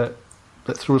scene that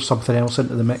throws something else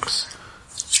into the mix.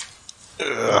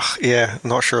 Yeah,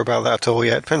 not sure about that at all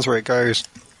yet. Depends where it goes.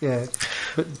 Yeah,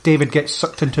 but David gets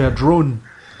sucked into a drone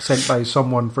sent by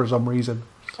someone for some reason.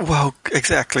 Well,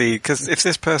 exactly, because if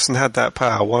this person had that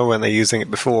power, why weren't they using it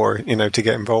before, to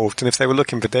get involved? And if they were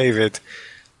looking for David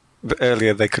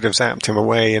earlier, they could have zapped him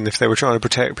away, and if they were trying to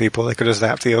protect people, they could have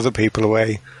zapped the other people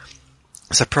away.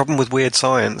 It's a problem with weird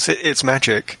science. It's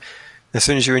magic. As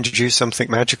soon as you introduce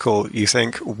something magical, you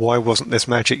think, why wasn't this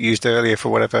magic used earlier for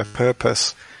whatever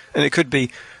purpose? And it could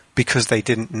be because they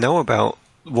didn't know about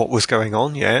what was going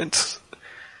on yet.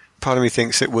 Part of me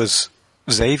thinks it was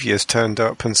Xavier's turned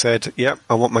up and said, yep,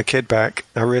 I want my kid back.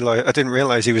 I didn't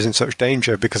realise he was in such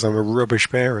danger because I'm a rubbish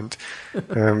parent.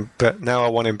 But now I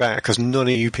want him back because none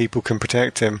of you people can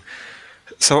protect him.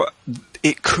 So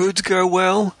it could go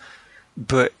well,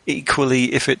 but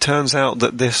equally, if it turns out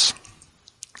that this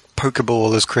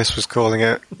Pokeball, as Chris was calling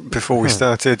it before we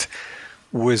started,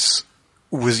 was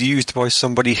used by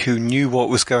somebody who knew what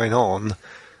was going on,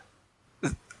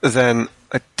 then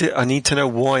I need to know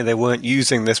why they weren't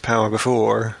using this power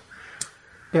before.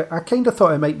 Yeah, I kind of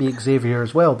thought it might be Xavier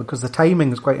as well, because the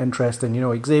timing is quite interesting. You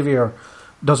know, Xavier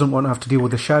doesn't want to have to deal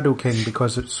with the Shadow King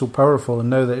because it's so powerful, and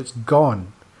now that it's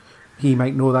gone, he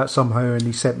might know that somehow, and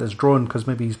he sent this drone because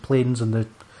maybe his plane's in the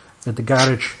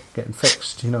garage getting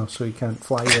fixed, you know, so he can't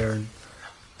fly there. And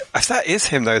if that is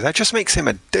him, though, that just makes him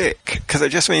a dick, because it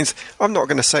just means I'm not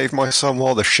going to save my son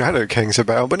while the Shadow King's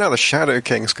about, but now the Shadow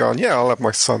King's gone, yeah, I'll have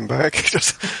my son back.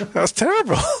 That's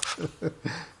terrible.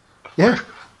 yeah.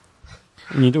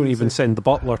 And you don't even send the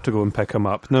butler to go and pick him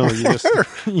up. No, you just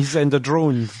you send a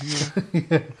drone.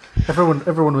 Yeah.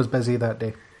 Everyone was busy that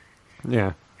day.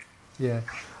 Yeah. Yeah.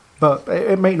 But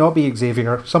it might not be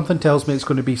Xavier. Something tells me it's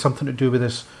going to be something to do with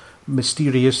this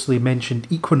mysteriously mentioned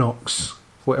equinox,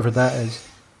 whatever that is.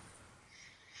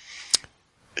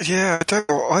 Yeah, I don't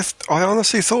know. I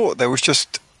honestly thought it was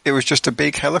just a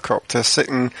big helicopter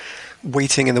sitting,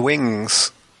 waiting in the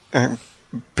wings,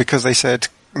 because they said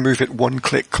move it one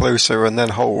click closer and then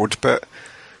hold. But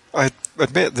I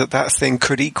admit that thing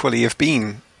could equally have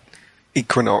been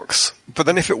Equinox. But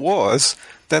then if it was,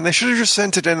 then they should have just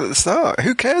sent it in at the start.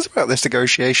 Who cares about this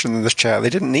negotiation and this chat? They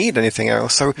didn't need anything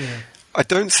else. So yeah. I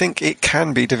don't think it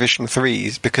can be Division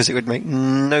 3s, because it would make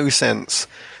no sense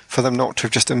for them not to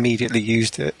have just immediately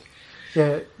used it.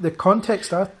 Yeah, the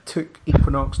context I took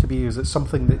Equinox to be is it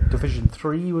something that Division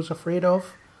 3 was afraid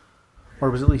of, or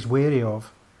was at least wary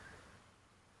of.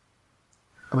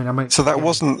 I mean, I might. So that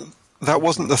wasn't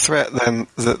the threat then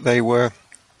that they were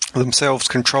themselves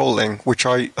controlling, which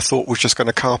I thought was just going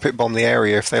to carpet bomb the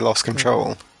area if they lost control.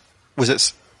 Yeah. Was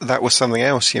it that was something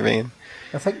else? You mean?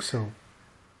 I think so.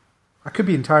 I could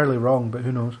be entirely wrong, but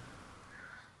who knows?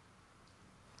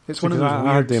 It's one of those.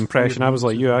 I had the impression. I was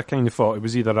like you. I kind of thought it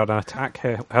was either an attack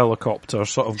helicopter,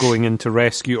 sort of going in to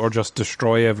rescue, or just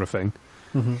destroy everything.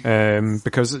 Mm-hmm.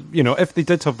 Because if they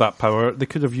did have that power, they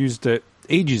could have used it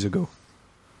ages ago.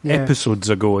 Yeah. Episodes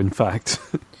ago, in fact.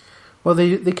 Well,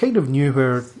 they kind of knew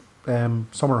where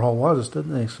Summerhall was,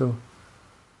 didn't they? So,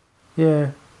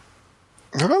 yeah.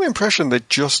 I got the impression they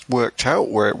just worked out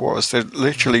where it was. They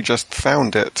literally just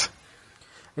found it.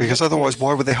 Because otherwise,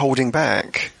 why were they holding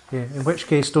back? Yeah, in which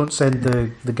case, don't send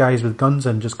the guys with guns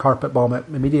in, just carpet bomb it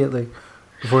immediately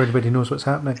before anybody knows what's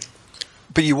happening.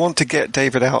 But you want to get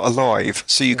David out alive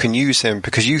so you can use him,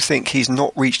 because you think he's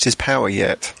not reached his power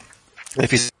yet.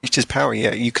 If he's reached his power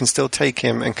yet, you can still take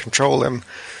him and control him.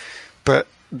 But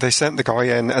they sent the guy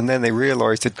in, and then they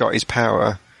realised he'd got his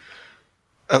power.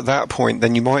 At that point,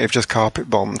 then you might have just carpet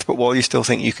bombed. But while you still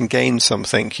think you can gain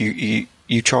something,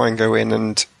 you try and go in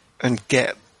and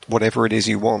get whatever it is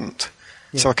you want.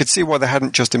 Yeah. So I could see why they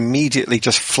hadn't just immediately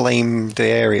just flamed the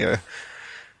area.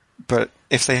 But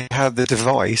if they had the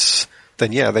device,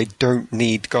 then yeah, they don't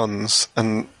need guns,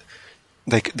 and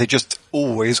they just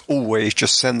always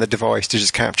just send the device to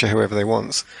just capture whoever they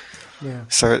want. Yeah.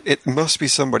 So it must be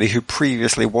somebody who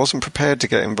previously wasn't prepared to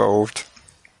get involved,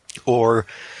 or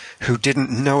who didn't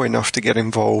know enough to get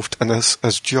involved and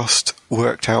has just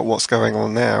worked out what's going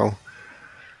on now.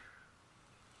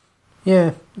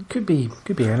 Yeah, it could be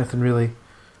anything really.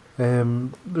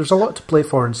 There's a lot to play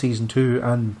for in Season 2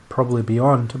 and probably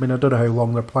beyond. I mean, I don't know how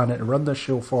long they're planning to run this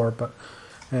show for, but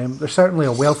there's certainly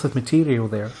a wealth of material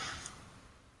there.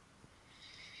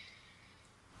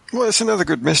 Well, it's another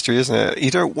good mystery, isn't it?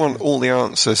 You don't want all the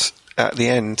answers at the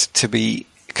end to be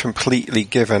completely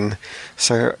given.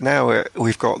 So now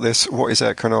we've got this, what is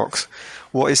Equinox?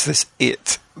 What is this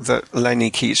it that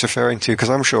Lenny keeps referring to? Because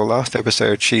I'm sure last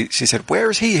episode she said, where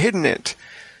has he hidden it?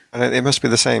 And it must be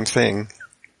the same thing,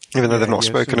 even though they've not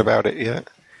spoken about it yet.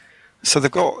 So they've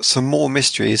got some more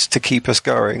mysteries to keep us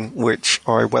going, which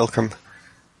I welcome.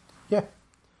 Yeah.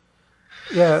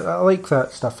 Yeah, I like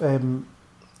that stuff. I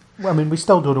mean, we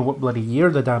still don't know what bloody year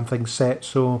the damn thing's set,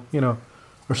 so,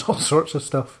 there's all sorts of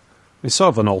stuff. It's sort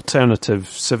of an alternative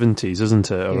 70s,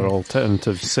 isn't it? Or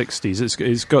alternative 60s.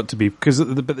 It's got to be, because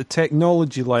the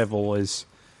technology level is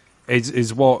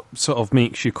what sort of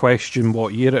makes you question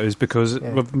what year it is, because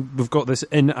we've got this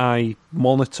in-eye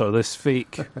monitor, this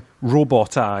fake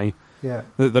robot eye that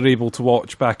they're able to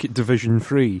watch back at Division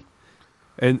 3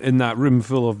 in that room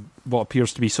full of what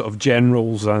appears to be sort of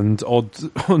generals and odd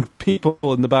people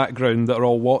in the background that are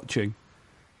all watching,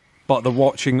 but they're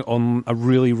watching on a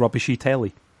really rubbishy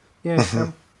telly.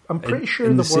 Yeah, I'm pretty sure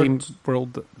in the same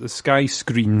world that the Sky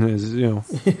screen is,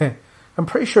 Yeah, I'm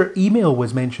pretty sure email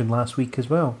was mentioned last week as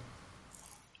well.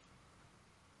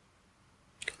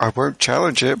 I won't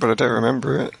challenge it, but I don't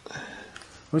remember it.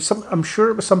 I'm sure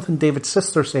it was something David's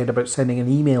sister said about sending an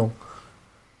email.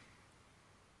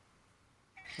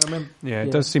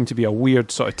 It does seem to be a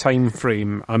weird sort of time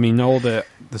frame. I mean, all the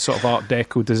sort of Art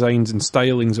Deco designs and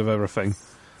stylings of everything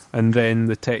and then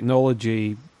the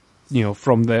technology,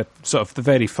 from the sort of the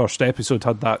very first episode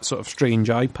had that sort of strange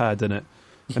iPad in it,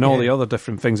 and all the other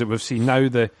different things that we've seen. Now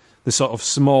the sort of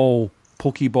small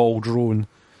Pokeball drone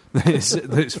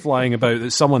that's flying about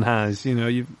that someone has,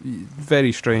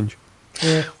 very strange.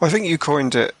 Yeah. Well, I think you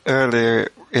coined it earlier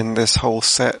in this whole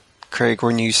set, Craig,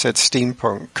 when you said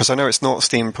steampunk, because I know it's not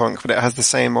steampunk, but it has the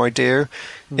same idea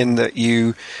in that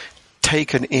you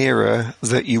take an era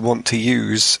that you want to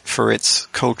use for its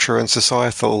culture and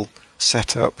societal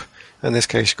setup. In this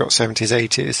case, you've got 70s,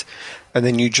 80s, and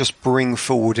then you just bring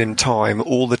forward in time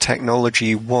all the technology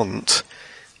you want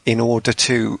in order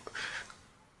to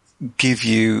give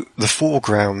you the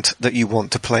foreground that you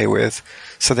want to play with.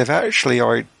 So they've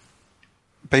actually,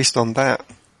 based on that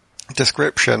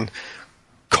description,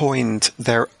 coined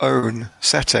their own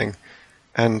setting.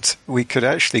 And we could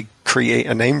actually create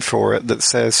a name for it that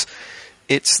says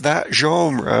it's that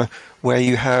genre where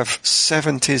you have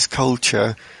 70s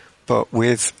culture, but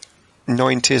with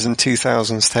 90s and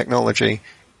 2000s technology.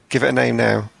 Give it a name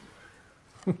now.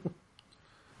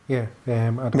 Yeah.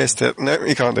 Missed it. No,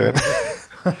 you can't do it.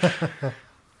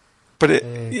 But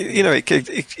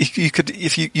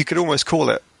you could almost call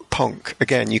it punk.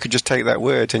 Again, you could just take that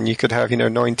word and you could have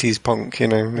 90s punk,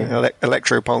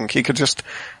 electro punk. You could just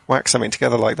whack something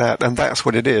together like that, and that's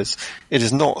what it is. It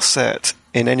is not set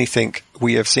in anything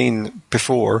we have seen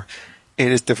before.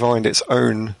 It has defined its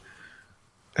own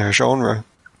genre.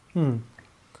 Yeah,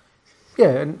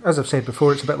 and as I've said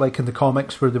before, it's a bit like in the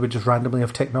comics where they would just randomly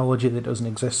have technology that doesn't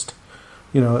exist.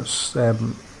 It's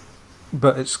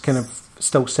but it's kind of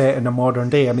still set in a modern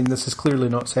day. I mean, this is clearly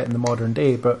not set in the modern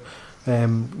day, but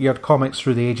you had comics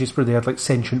through the ages where they had like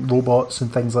sentient robots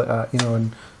and things like that,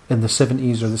 in the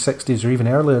 70s or the 60s or even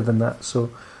earlier than that. So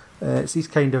it's these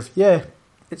kind of,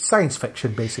 it's science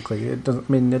fiction basically. It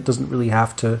doesn't really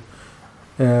have to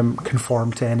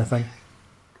conform to anything.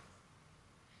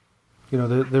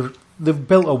 They've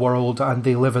built a world and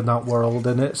they live in that world,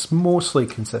 and it's mostly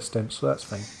consistent, so that's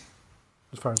fine.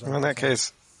 As far as in that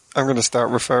case, I'm going to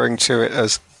start referring to it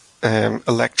as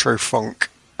electro funk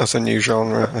as a new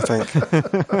genre, I think.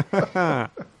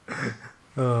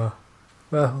 Well,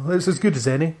 it's as good as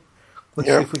any. Let's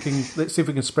see if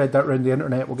we can spread that around the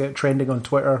internet. We'll get it trending on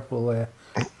Twitter. We'll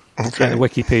get the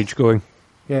wiki page going.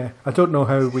 Yeah, I don't know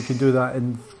how we can do that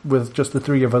with just the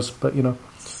three of us, but and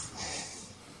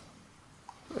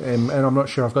I'm not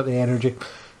sure I've got the energy.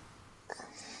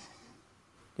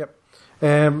 Yep.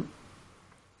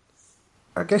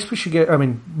 I guess we should get...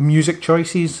 music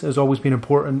choices has always been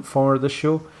important for this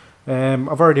show.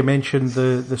 I've already mentioned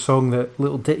the song, that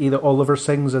little ditty that Oliver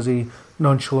sings as he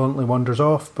nonchalantly wanders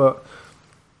off, but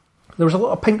there was a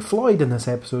lot of Pink Floyd in this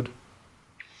episode.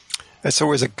 It's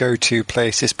always a go-to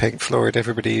place, is Pink Floyd.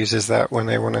 Everybody uses that when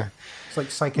they want to... It's like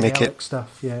psychedelic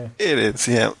stuff, yeah. It is,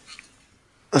 yeah.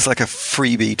 It's like a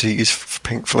freebie to use for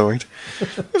Pink Floyd.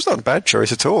 It was not a bad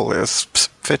choice at all. It was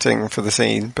fitting for the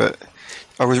scene, but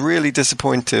I was really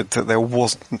disappointed that there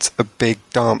wasn't a big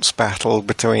dance battle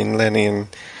between Lenny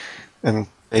and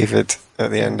David at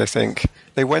the end, I think.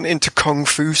 They went into Kung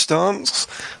Fu stance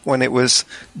when it was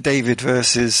David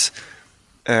versus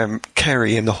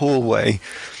Kerry in the hallway,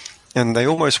 and they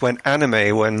almost went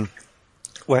anime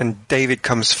when David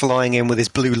comes flying in with his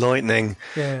blue lightning,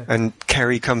 and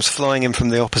Kerry comes flying in from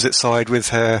the opposite side with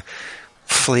her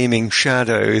flaming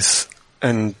shadows,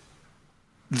 and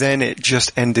then it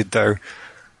just ended though.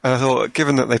 And I thought,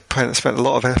 given that they spent a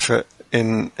lot of effort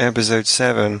in episode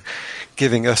 7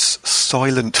 giving us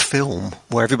silent film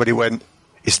where everybody went,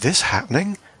 is this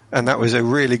happening? And that was a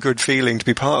really good feeling to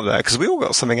be part of that, because we all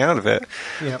got something out of it.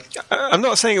 Yep. I'm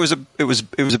not saying it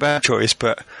was a bad choice,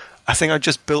 but I think I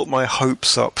just built my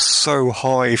hopes up so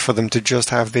high for them to just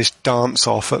have this dance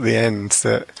off at the end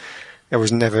that I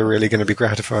was never really going to be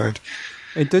gratified.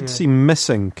 It did seem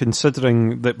missing,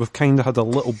 considering that we've kind of had a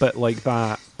little bit like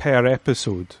that per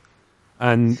episode.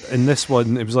 And in this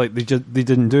one, it was like they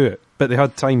didn't do it, but they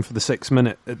had time for the 6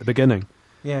 minute at the beginning.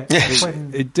 Yeah,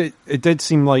 it did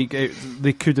seem like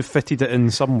they could have fitted it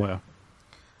in somewhere.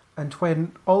 And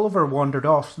when Oliver wandered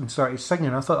off and started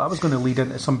singing, I thought that was going to lead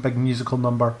into some big musical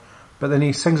number. But then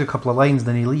he sings a couple of lines,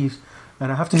 then he leaves.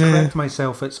 And I have to correct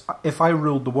myself. It's if I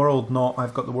ruled the world, not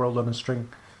I've got the world on a string.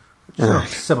 Which is not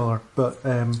similar, but...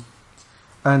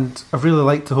 and I really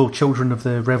liked the whole Children of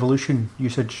the Revolution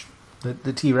usage.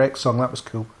 The T-Rex song, that was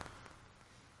cool.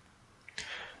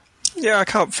 Yeah, I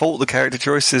can't fault the character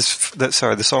choices,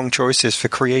 the song choices for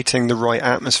creating the right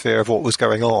atmosphere of what was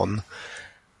going on.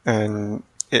 And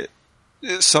it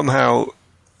somehow,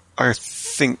 I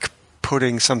think,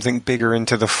 putting something bigger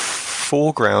into the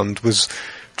foreground was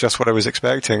just what I was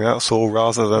expecting. That's all,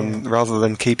 rather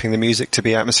than keeping the music to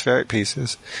be atmospheric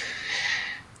pieces.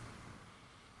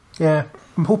 Yeah,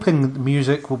 I'm hoping the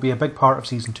music will be a big part of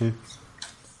season 2.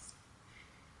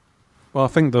 Well, I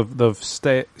think they've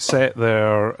set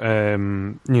their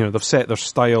they've set their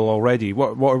style already.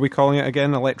 What are we calling it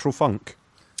again? Electro funk.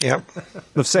 Yep.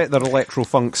 They've set their electro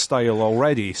funk style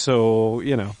already, so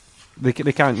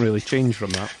they can't really change from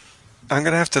that. I'm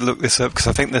going to have to look this up because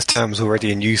I think this term's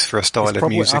already in use for a style of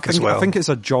music as well. I think it's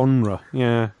a genre.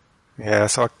 Yeah. Yeah,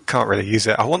 so I can't really use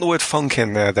it. I want the word funk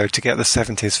in there though to get the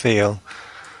 70s feel,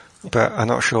 but I'm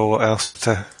not sure what else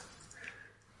to.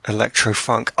 Electro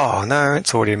funk. Oh no,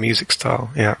 it's already a music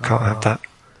style. Yeah, can't have that.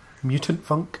 Mutant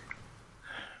funk.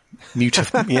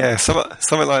 Yeah,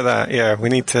 something like that. Yeah, we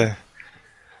need to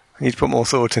put more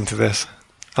thought into this.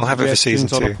 I'll have it for season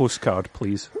 2. On a postcard,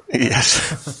 please.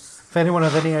 Yes. If anyone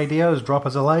has any ideas, drop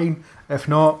us a line. If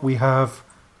not, we have.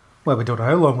 Well, we don't know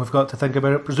how long we've got to think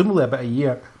about it. Presumably about a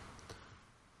year.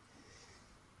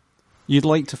 You'd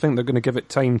like to think they're going to give it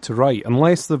time to write,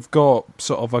 unless they've got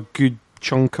sort of a good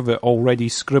chunk of it already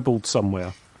scribbled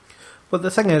somewhere. But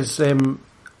the thing is,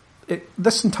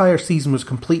 this entire season was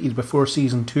completed before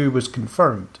season 2 was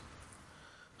confirmed.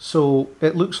 So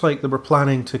it looks like they were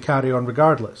planning to carry on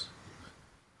regardless.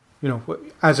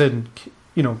 As in,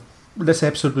 this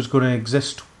episode was going to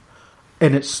exist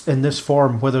in this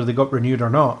form, whether they got renewed or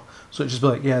not. So it's just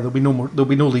like, yeah, there'll be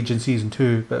no Legion season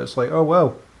 2. But it's like, oh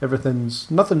well,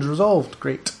 nothing's resolved.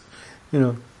 Great,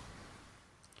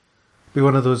 Be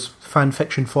one of those fan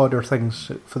fiction fodder things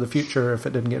for the future if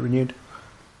it didn't get renewed.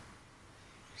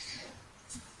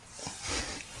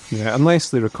 Yeah, unless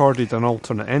they recorded an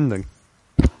alternate ending.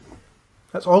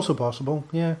 That's also possible,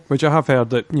 yeah. Which I have heard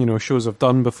that, shows have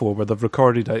done before, where they've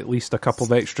recorded at least a couple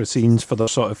of extra scenes for their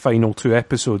sort of final 2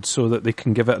 episodes so that they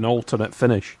can give it an alternate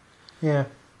finish. Yeah.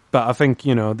 But I think,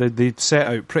 they'd set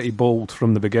out pretty bold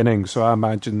from the beginning, so I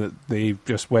imagine that they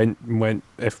just went,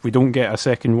 if we don't get a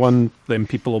second one, then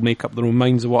people will make up their own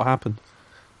minds of what happened.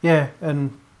 Yeah,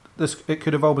 and it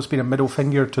could have always been a middle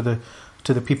finger to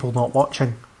the people not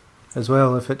watching as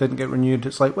well. If it didn't get renewed,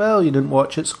 it's like, well, you didn't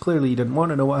watch it, so clearly you didn't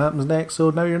want to know what happens next, so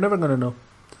now you're never going to know.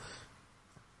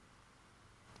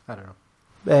 I don't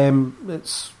know.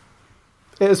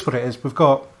 It is what it is. We've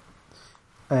got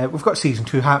season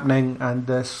 2 happening, and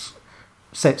this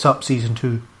sets up season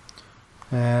 2,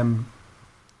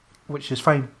 which is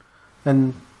fine.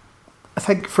 And I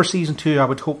think for season 2, I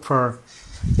would hope for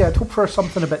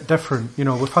something a bit different.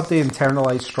 We've had the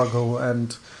internalized struggle,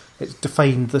 and it's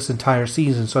defined this entire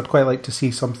season. So I'd quite like to see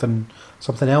something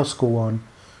else go on.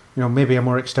 Maybe a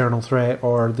more external threat,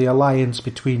 or the alliance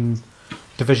between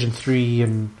Division 3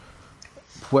 and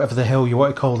whatever the hell you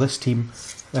want to call this team,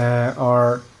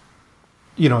 or.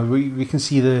 We can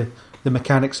see the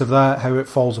mechanics of that, how it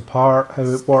falls apart, how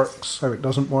it works, how it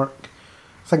doesn't work.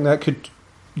 I think that could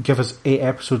give us 8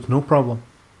 episodes, no problem.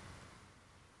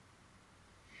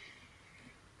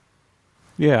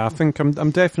 Yeah, I think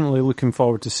I'm definitely looking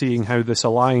forward to seeing how this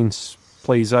alliance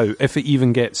plays out, if it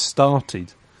even gets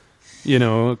started.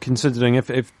 Considering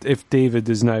if David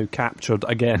is now captured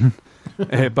again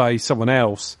by someone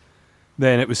else,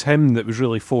 then it was him that was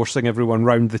really forcing everyone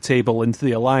round the table into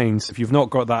the alliance. If you've not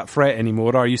got that threat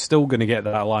anymore, are you still going to get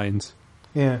that alliance?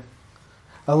 Yeah.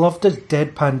 I loved his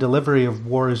deadpan delivery of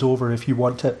 "war is over if you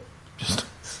want it."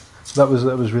 That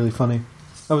was really funny.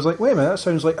 I was like, wait a minute, that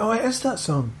sounds like, oh, it is that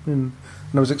song. And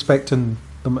I was expecting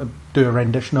them to do a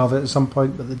rendition of it at some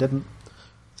point, but they didn't.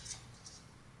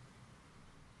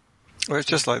 Well, it's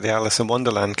just like the Alice in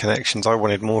Wonderland connections. I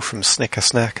wanted more from Snicker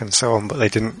Snack and so on, but they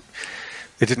didn't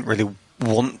really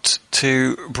want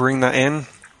to bring that in.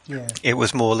 Yeah. It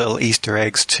was more little Easter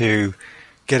eggs to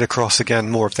get across again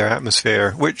more of their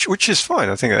atmosphere, which is fine.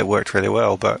 I think it worked really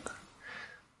well, but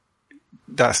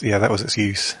that was its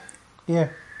use. Yeah.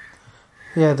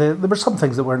 Yeah, there were some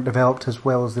things that weren't developed as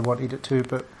well as they wanted it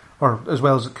to, or as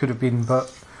well as it could have been, but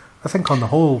I think on the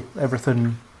whole,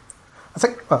 everything...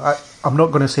 I'm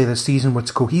not going to say this season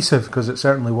was cohesive, because it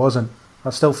certainly wasn't. I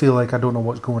still feel like I don't know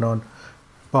what's going on.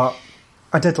 But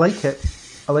I did like it.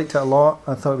 I liked it a lot.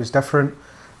 I thought it was different.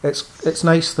 It's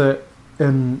nice that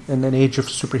in an age of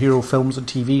superhero films and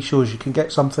TV shows, you can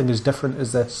get something as different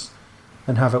as this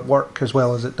and have it work as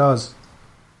well as it does.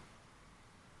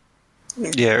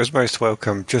 Yeah, it was most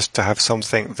welcome just to have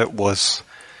something that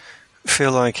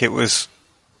feel like it was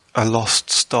a lost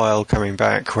style coming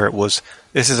back, where it was,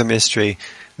 this is a mystery,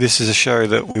 this is a show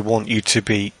that we want you to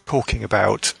be talking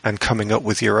about and coming up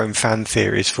with your own fan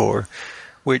theories for,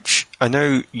 which I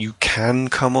know you can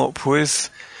come up with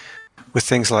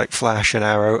things like Flash and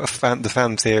Arrow, the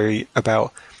fan theory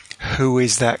about who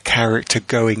is that character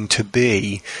going to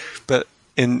be? But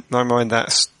in my mind,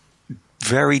 that's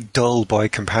very dull by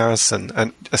comparison,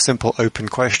 and a simple open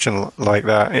question like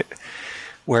that.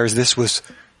 Whereas this was,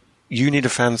 you need a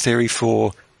fan theory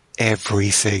for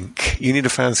everything. You need a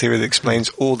fan theory that explains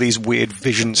all these weird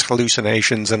visions,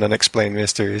 hallucinations, and unexplained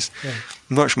mysteries. Yeah.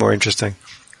 Much more interesting.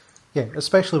 Yeah,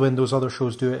 especially when those other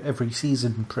shows do it every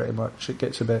season, pretty much. It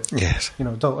gets a bit,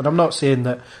 dull. And I'm not saying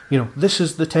that, this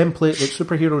is the template that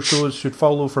superhero shows should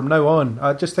follow from now on.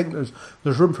 I just think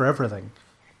there's room for everything.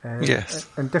 Yes.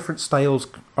 And different styles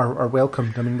are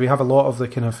welcomed. I mean, we have a lot of the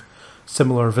kind of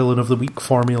similar villain of the week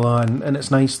formula, and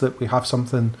it's nice that we have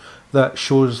something that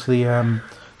shows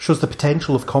the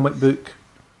potential of comic book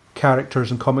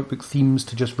characters and comic book themes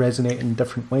to just resonate in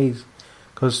different ways.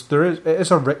 Because it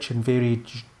is a rich and varied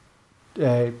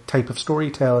type of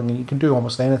storytelling, and you can do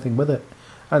almost anything with it,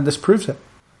 and this proves it.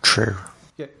 True.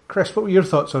 Yeah, Chris, what were your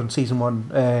thoughts on season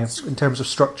 1 in terms of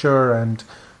structure and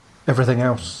everything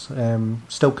else?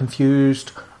 Still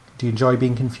confused? Do you enjoy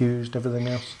being confused? Everything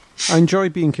else? I enjoy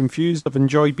being confused. I've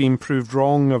enjoyed being proved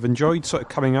wrong. I've enjoyed sort of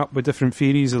coming up with different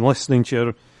theories and listening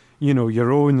to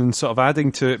your own and sort of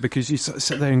adding to it, because you sort of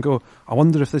sit there and go, I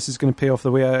wonder if this is going to pay off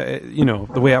the way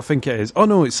I think it is. Oh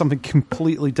no, it's something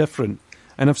completely different.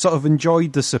 And I've sort of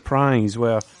enjoyed the surprise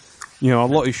where, a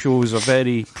lot of shows are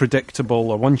very predictable,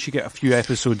 or once you get a few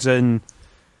episodes in,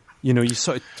 you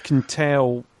sort of can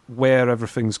tell where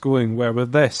everything's going. Where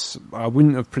with this, I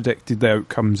wouldn't have predicted the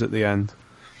outcomes at the end.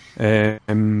 It's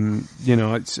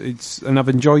and I've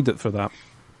enjoyed it for that.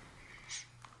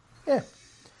 Yeah.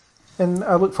 And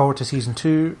I look forward to season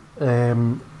 2. I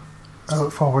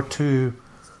look forward to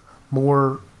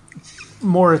more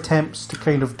attempts to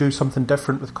kind of do something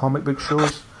different with comic book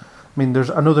shows. I mean,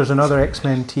 I know there's another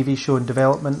X-Men TV show in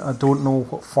development. I don't know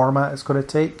what format it's going to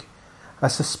take. I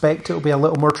suspect it'll be a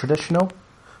little more traditional,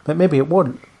 but maybe it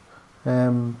won't.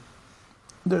 And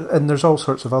there's all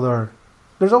sorts of other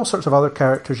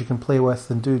characters you can play with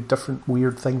and do different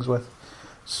weird things with.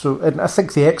 So, and I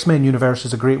think the X-Men universe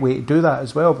is a great way to do that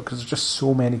as well, because there's just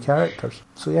so many characters.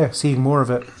 So yeah, seeing more of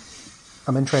it,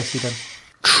 I'm interested in.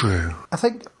 True. I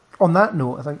think on that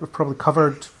note, I think we've probably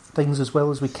covered things as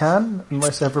well as we can,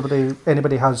 unless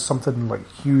anybody has something like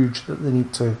huge that they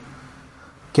need to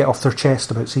get off their chest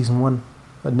about season 1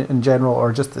 in general,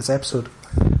 or just this episode.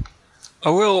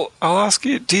 I'll ask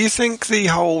you, do you think the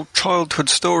whole childhood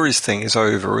stories thing is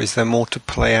over, or is there more to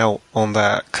play out on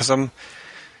that? Because I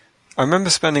remember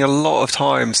spending a lot of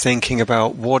time thinking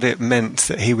about what it meant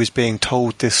that he was being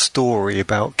told this story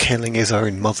about killing his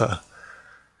own mother.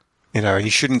 He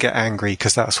shouldn't get angry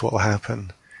because that's what will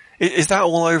happen. Is that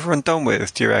all over and done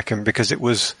with, do you reckon? Because it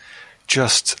was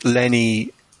just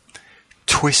Lenny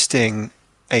twisting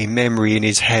a memory in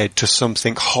his head to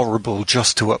something horrible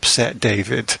just to upset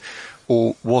David?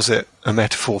 Or was it a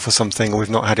metaphor for something, or we've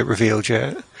not had it revealed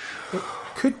yet? It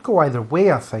could go either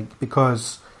way, I think,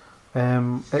 because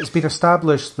it's been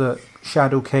established that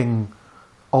Shadow King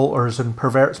alters and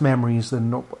perverts memories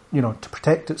to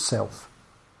protect itself,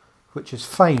 which is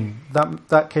fine.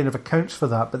 That kind of accounts for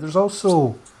that. But there's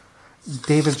also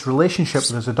David's relationship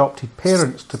with his adopted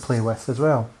parents to play with as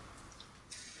well,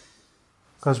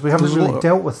 because we haven't really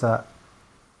dealt with that.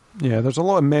 Yeah, there's a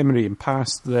lot of memory and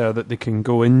past there that they can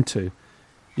go into.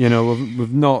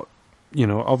 We've not,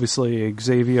 obviously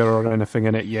Xavier or anything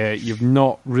in it yet. You've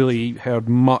not really heard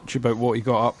much about what he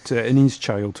got up to in his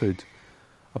childhood,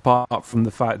 apart from the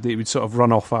fact that he would sort of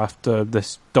run off after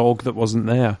this dog that wasn't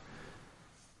there.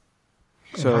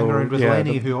 So hang around with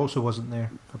Lenny, who also wasn't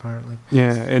there, apparently.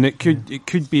 Yeah, and it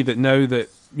could be that now that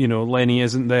Lenny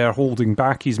isn't there holding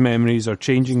back his memories or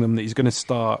changing them, that he's going to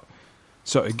start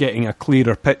sort of getting a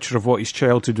clearer picture of what his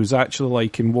childhood was actually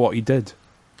like and what he did.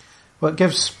 Well, it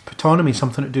gives Ptonomy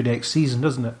something to do next season,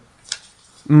 doesn't it?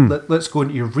 Let's go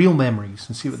into your real memories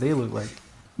and see what they look like.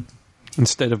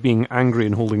 Instead of being angry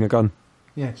and holding a gun.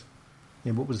 Yes.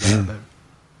 Yeah, what was that about?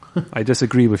 I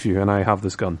disagree with you, and I have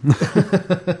this gun.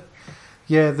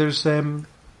 Yeah, there's...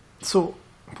 so,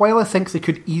 while I think they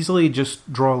could easily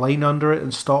just draw a line under it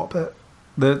and stop it,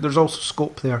 there's also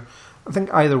scope there. I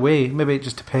think either way, maybe it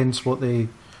just depends what they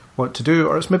want to do,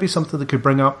 or it's maybe something they could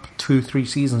bring up 2-3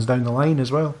 seasons down the line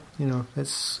as well.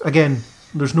 It's, again,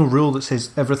 there's no rule that says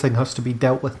everything has to be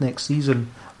dealt with next season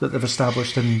that they've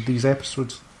established in these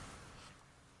episodes.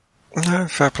 No,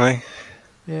 fair play.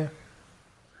 Yeah.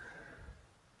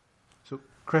 So,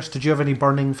 Chris, did you have any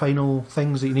burning final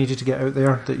things that you needed to get out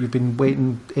there that you've been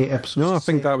waiting 8 episodes No, I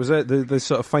think that was it. The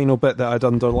sort of final bit that I'd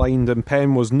underlined in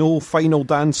pen was no final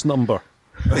dance number.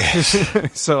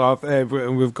 So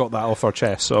we've got that off our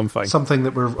chest, so I'm fine. Something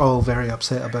that we're all very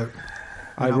upset about.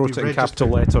 I wrote it in capital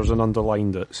letters and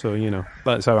underlined it, so,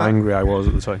 that's how angry I was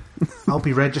at the time. I'll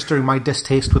be registering my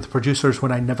distaste with the producers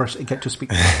when I never get to speak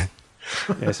to them.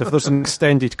 Yes, if there's an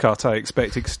extended cut, I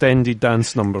expect extended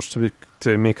dance numbers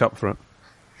to make up for it.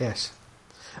 Yes.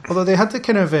 Although they had the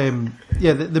kind of...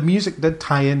 the music did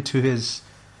tie into his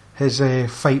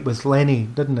fight with Lenny,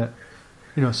 didn't it?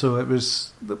 So it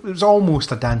was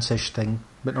almost a dance-ish thing,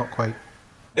 but not quite.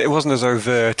 It wasn't as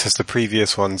overt as the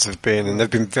previous ones have been, and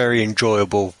they've been very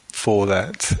enjoyable for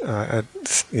that.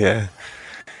 Yeah.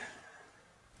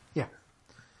 Yeah.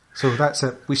 So that's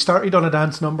it. We started on a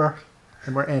dance number,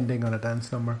 and we're ending on a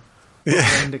dance number.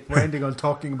 Yeah. We're ending on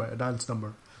talking about a dance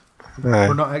number. Right.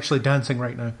 We're not actually dancing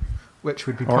right now, which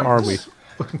would be or pointless.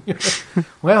 Are we?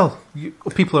 Well,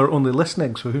 people are only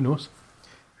listening, so who knows?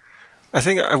 I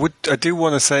think I do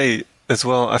want to say as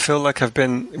well, I feel like I've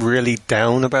been really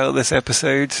down about this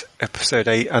episode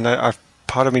 8, and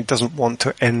part of me doesn't want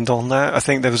to end on that. I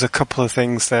think there was a couple of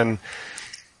things then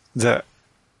that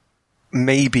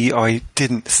maybe I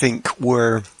didn't think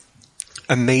were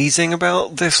amazing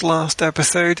about this last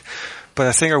episode, but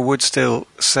I think I would still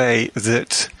say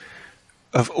that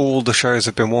of all the shows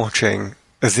I've been watching,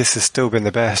 this has still been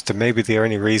the best, and maybe the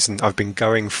only reason I've been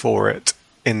going for it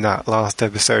in that last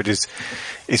episode is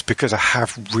because I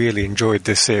have really enjoyed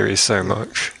this series so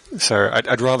much. So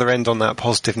I'd rather end on that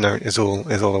positive note is all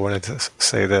I wanted to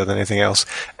say there than anything else.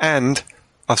 And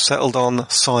I've settled on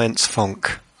science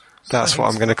funk. That's what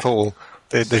I'm going to call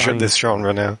this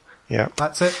genre now. Yeah.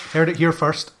 That's it. Heard it here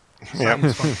first.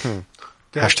 Science funk.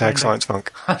 Hashtag science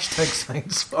funk. Hashtag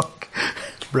science funk.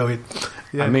 Brilliant.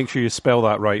 Yeah. And make sure you spell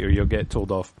that right or you'll get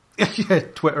told off. Yeah,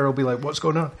 Twitter will be like, what's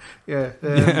going on? Yeah.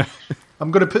 I'm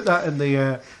going to put that in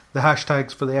the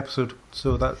hashtags for the episode,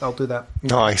 so that I'll do that.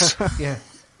 Nice. Yeah.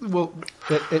 Well,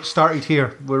 it started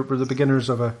here. We're the beginners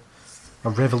of a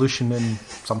revolution in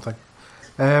something.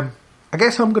 I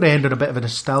guess I'm going to end on a bit of a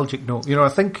nostalgic note. I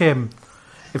think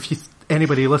if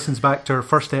anybody listens back to our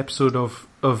first episode of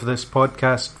this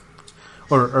podcast,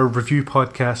 or review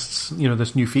podcasts,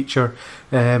 this new feature,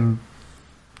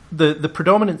 the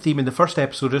predominant theme in the first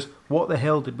episode is, what the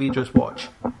hell did we just watch?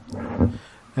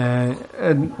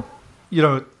 And,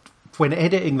 when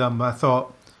editing them, I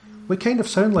thought, we kind of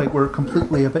sound like we're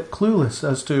completely a bit clueless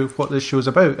as to what this show is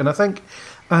about. And I think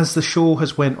as the show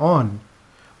has went on,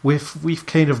 we've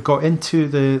kind of got into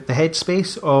the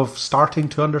headspace of starting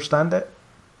to understand it.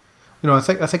 I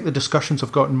think the discussions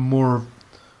have gotten more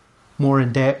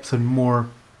in depth and more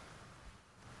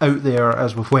out there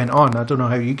as we've went on. I don't know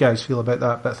how you guys feel about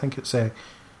that, but I think it's I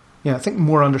think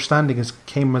more understanding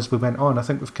came as we went on. I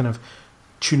think we've kind of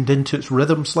tuned into its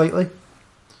rhythm slightly.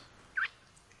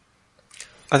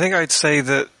 I think I'd say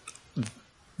that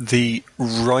the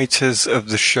writers of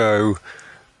the show,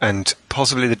 and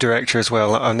possibly the director as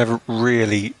well, I'm never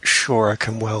really sure I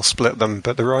can well split them,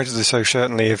 but the writers of the show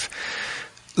certainly have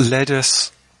led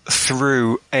us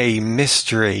through a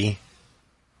mystery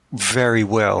very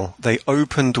well. They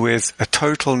opened with a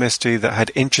total mystery that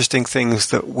had interesting things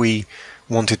that we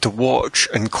wanted to watch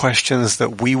and questions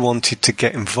that we wanted to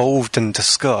get involved and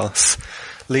discuss,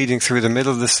 leading through the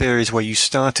middle of the series where you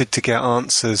started to get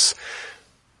answers,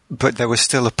 but there was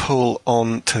still a pull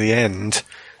on to the end.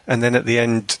 And then at the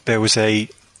end, there was a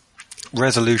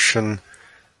resolution,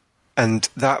 and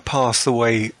that path the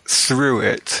way through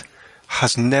it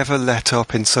has never let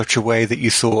up in such a way that you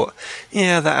thought,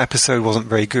 yeah, that episode wasn't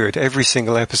very good. Every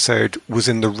single episode was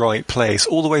in the right place,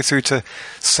 all the way through to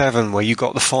 7, where you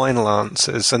got the final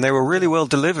answers, and they were really well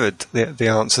delivered, the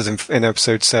answers in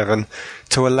episode 7,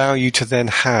 to allow you to then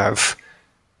have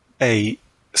an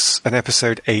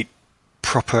episode 8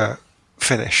 proper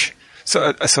finish.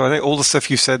 So I think all the stuff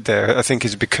you said there, I think,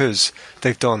 is because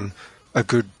they've done a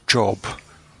good job.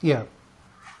 Yeah.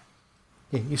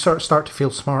 Yeah, you sort of start to feel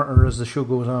smarter as the show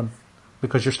goes on,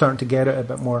 because you're starting to get it a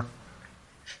bit more.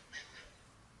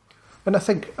 And I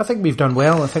think we've done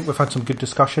well. I think we've had some good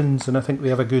discussions, and I think we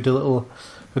have a good little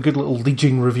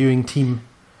Legion reviewing team,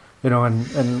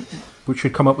 and we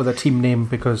should come up with a team name,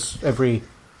 because every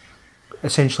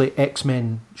essentially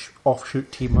X-Men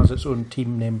offshoot team has its own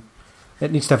team name.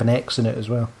 It needs to have an X in it as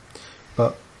well.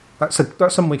 But that's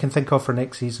something we can think of for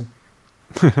next season.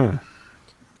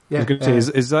 Yeah, I was going to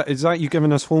say, is that you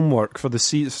giving us homework for the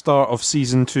start of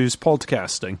Season 2's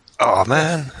podcasting? Oh,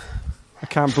 man. I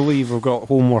can't believe we've got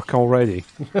homework already.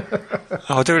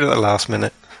 I'll do it at the last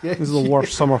minute. Yeah. This is the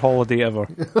worst summer holiday ever.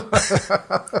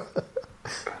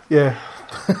 Yeah.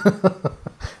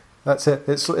 That's it.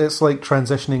 It's like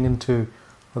transitioning into...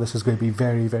 Well, this is going to be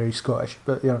very, very Scottish,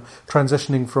 but,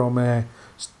 transitioning from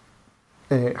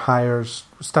Highers,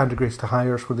 standard grades to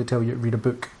Highers, where they tell you to read a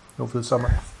book over the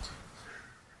summer.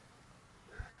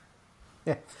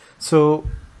 Yeah. So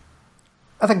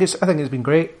I think it's been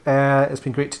great. It's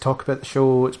been great to talk about the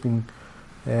show. It's been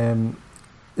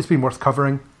worth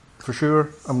covering for sure.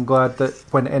 I'm glad that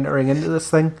when entering into this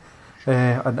thing,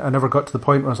 I never got to the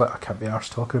point where I was like, I can't be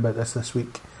arsed talking about this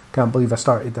week. Can't believe I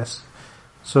started this.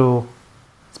 So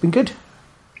it's been good.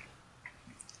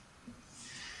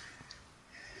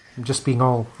 I'm just being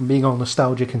all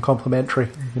nostalgic and complimentary.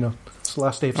 You know, it's the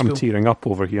last day of school. I'm tearing up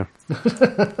over here.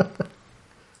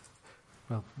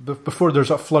 Well, before there's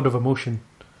a flood of emotion,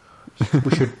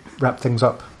 we should wrap things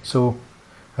up. So,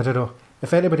 I don't know.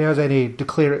 If anybody has any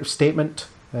declarative statement,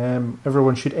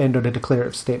 everyone should end on a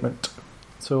declarative statement.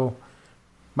 So,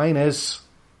 mine is,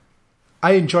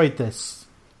 I enjoyed this.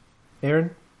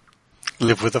 Aaron?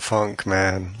 Live with the funk,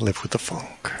 man. Live with the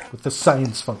funk. With the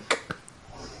science funk.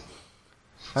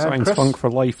 Science Chris? funk for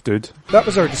life, dude. That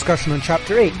was our discussion on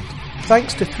Chapter 8.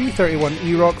 Thanks to 331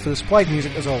 E-Rock for the supplied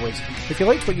music as always. If you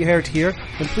liked what you heard here,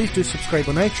 then please do subscribe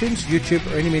on iTunes, YouTube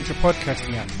or any major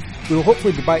podcasting app. We will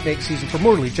hopefully be back next season for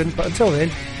more Legion, but until then,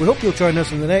 we hope you'll join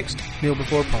us in the next Kneel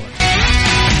Before Pod.